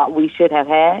we thought we should have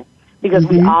had, because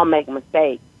we all make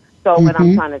mistakes. So what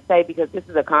I'm trying to say, because this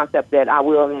is a concept that I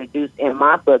will introduce in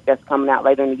my book that's coming out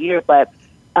later in the year, but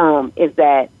is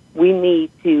that we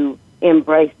need to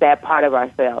embrace that part of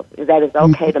ourselves, is that it's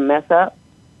okay to mess up,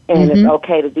 and it's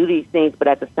okay to do these things, but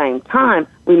at the same time,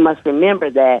 we must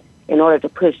remember that in order to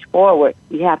push forward,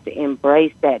 we have to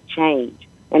embrace that change.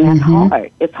 And that's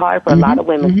hard. It's hard for a lot of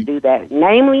women to do that,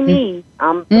 namely me.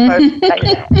 I'm the first to say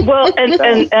that. Well,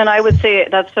 and I would say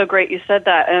that's so great you said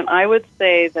that, and I would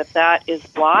say that is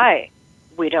why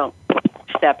we don't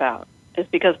step out. It's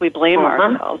because we blame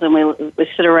ourselves, and we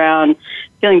sit around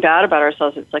feeling bad about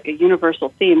ourselves. It's like a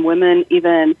universal theme. Women,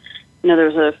 even,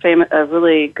 there's a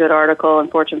really good article in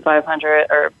Fortune 500,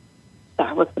 or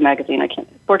what's the magazine?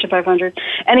 Fortune 500.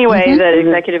 Anyway, that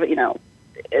executive,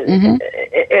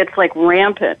 it's like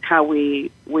rampant how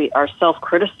we our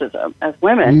self-criticism as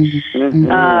women.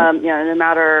 No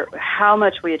matter how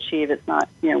much we achieve, it's not,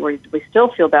 we still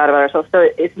feel bad about ourselves. So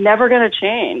it's never going to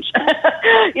change.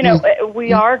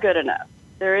 We are good enough.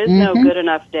 There is no good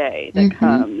enough day that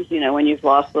comes, when you've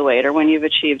lost the weight, or when you've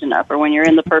achieved enough, or when you're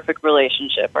in the perfect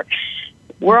relationship. Or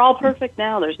we're all perfect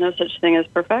now. There's no such thing as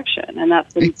perfection, and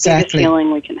that's the biggest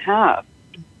feeling we can have.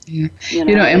 Yeah.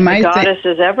 And my goddess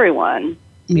is everyone.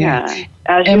 Yeah,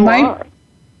 as you are.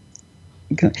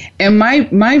 And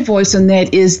my voice on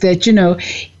that is that,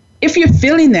 if you're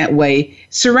feeling that way,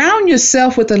 surround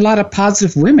yourself with a lot of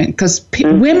positive women, because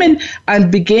women are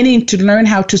beginning to learn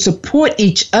how to support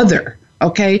each other.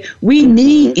 Okay, we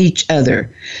need each other.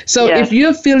 So if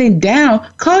you're feeling down,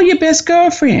 call your best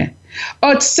girlfriend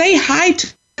or say hi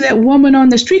to that woman on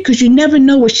the street, because you never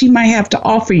know what she might have to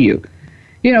offer you.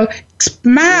 You know,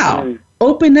 smile,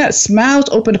 open up. Smiles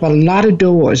open up a lot of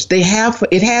doors.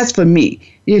 It has for me,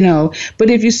 you know. But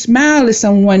if you smile at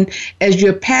someone as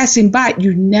you're passing by,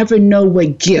 you never know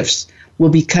what gifts will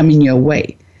be coming your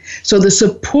way. So the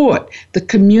support, the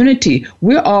community,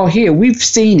 we're all here. We've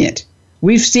seen it.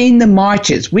 We've seen the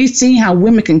marches. We've seen how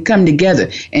women can come together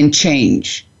and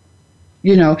change.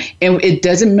 You know, and it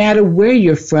doesn't matter where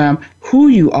you're from, who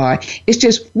you are. It's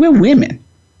just we're women.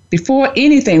 Before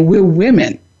anything, we're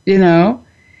women, you know.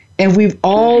 And we've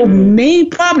all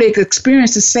probably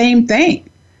experienced the same thing.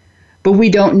 But we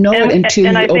don't know it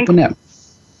until you open up.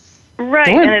 Right,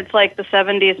 and it's like the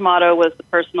 70s motto was the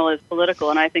personal is political,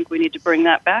 and I think we need to bring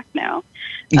that back now.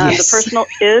 The personal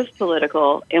is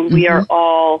political, and we are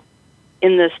all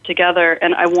in this together.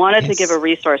 And I wanted to give a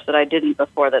resource that I didn't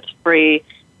before that's free,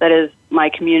 that is my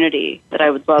community, that I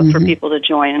would love for people to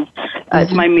join.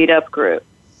 It's my meetup group.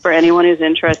 For anyone who's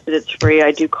interested, it's free.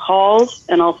 I do calls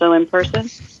and also in person.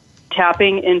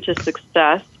 Tapping into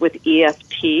Success with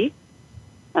EFT.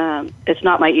 It's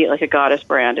not like a goddess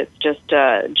brand. It's just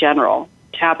general.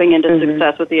 Tapping into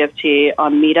Success with EFT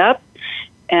on Meetup.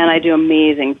 And I do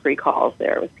amazing free calls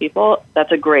there with people.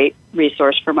 That's a great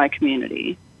resource for my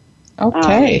community.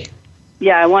 Okay.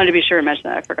 I wanted to be sure to mention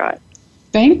that. I forgot.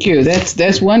 Thank you.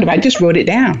 That's wonderful. I just wrote it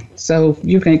down. So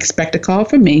you can expect a call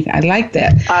from me. I like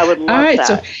that. I would love that.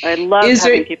 So I love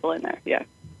having people in there. Yeah.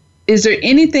 Is there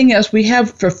anything else we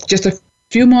have for just a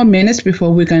few more minutes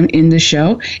before we're going to end the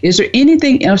show? Is there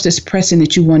anything else that's pressing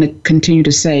that you want to continue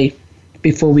to say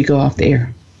before we go off the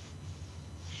air?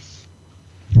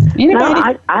 Anybody?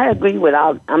 No, I agree with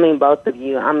both of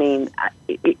you.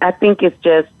 I think it's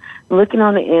just looking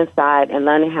on the inside and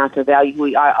learning how to value who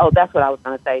we are. Oh, that's what I was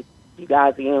going to say. You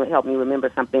guys are going to help me remember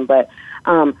something. But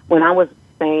when I was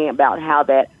saying about how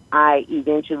that I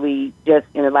eventually just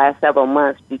in the last several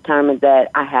months determined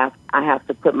that I have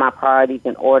to put my priorities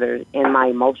in order, and my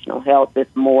emotional health is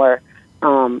is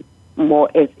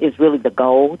really the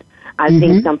gold. I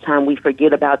think sometimes we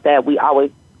forget about that. We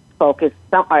always focus,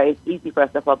 or it's easy for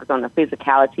us to focus on the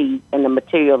physicality and the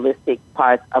materialistic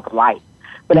parts of life.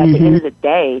 But at the end of the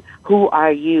day, who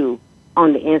are you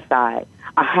on the inside?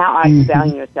 Or how are you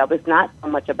valuing yourself? It's not so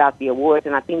much about the awards,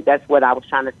 and I think that's what I was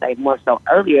trying to say more so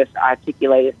earlier to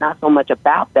articulate. It's not so much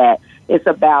about that. It's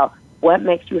about what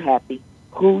makes you happy,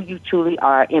 who you truly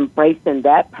are, embracing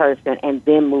that person, and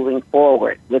then moving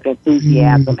forward with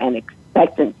enthusiasm and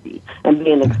expectancy and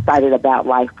being excited about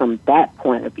life from that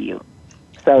point of view.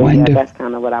 So, that's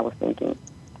kind of what I was thinking.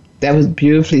 That was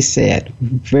beautifully said.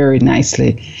 Very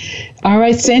nicely. All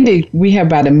right, Cindy, we have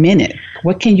about a minute.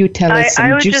 What can you tell us?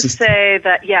 I would just say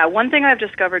that, one thing I've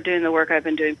discovered doing the work I've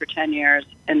been doing for 10 years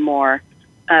and more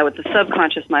with the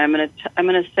subconscious mind, I'm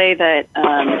going to say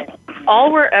that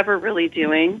all we're ever really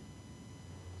doing,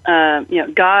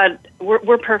 God,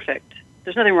 we're perfect.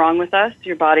 There's nothing wrong with us.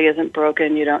 Your body isn't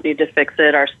broken. You don't need to fix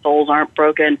it. Our souls aren't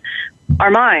broken.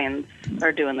 Our minds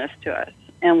are doing this to us,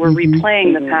 and we're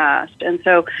replaying the past. And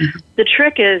so the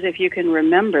trick is if you can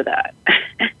remember that.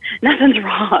 Nothing's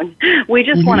wrong. We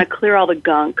just want to clear all the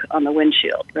gunk on the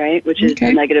windshield, right, which is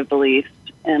the negative beliefs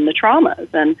and the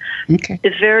traumas. And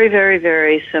it's very, very,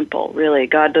 very simple, really.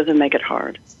 God doesn't make it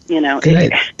hard.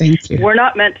 Good. Thank you. We're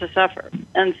not meant to suffer.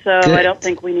 And so I don't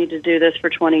think we need to do this for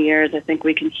 20 years. I think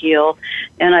we can heal.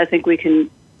 And I think we can,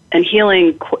 and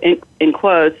healing, in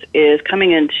quotes, is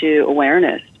coming into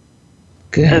awareness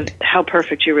of how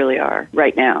perfect you really are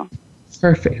right now.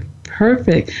 Perfect.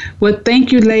 Well,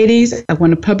 thank you, ladies. I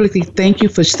want to publicly thank you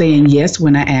for saying yes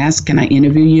when I ask, can I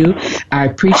interview you? I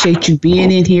appreciate you being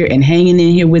in here and hanging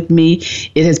in here with me.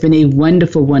 It has been a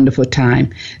wonderful, wonderful time.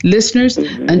 Listeners,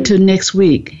 until next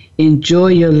week, enjoy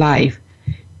your life.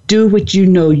 Do what you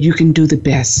know you can do the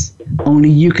best. Only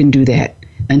you can do that.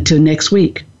 Until next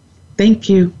week, thank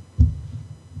you.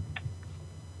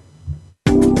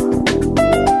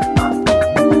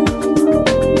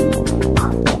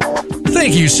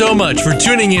 Thank you so much for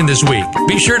tuning in this week.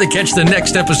 Be sure to catch the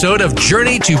next episode of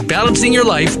Journey to Balancing Your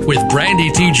Life with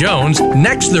Brandy T. Jones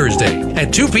next Thursday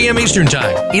at 2 p.m. Eastern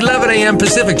Time, 11 a.m.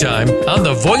 Pacific Time on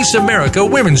the Voice America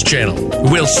Women's Channel.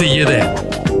 We'll see you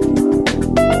then.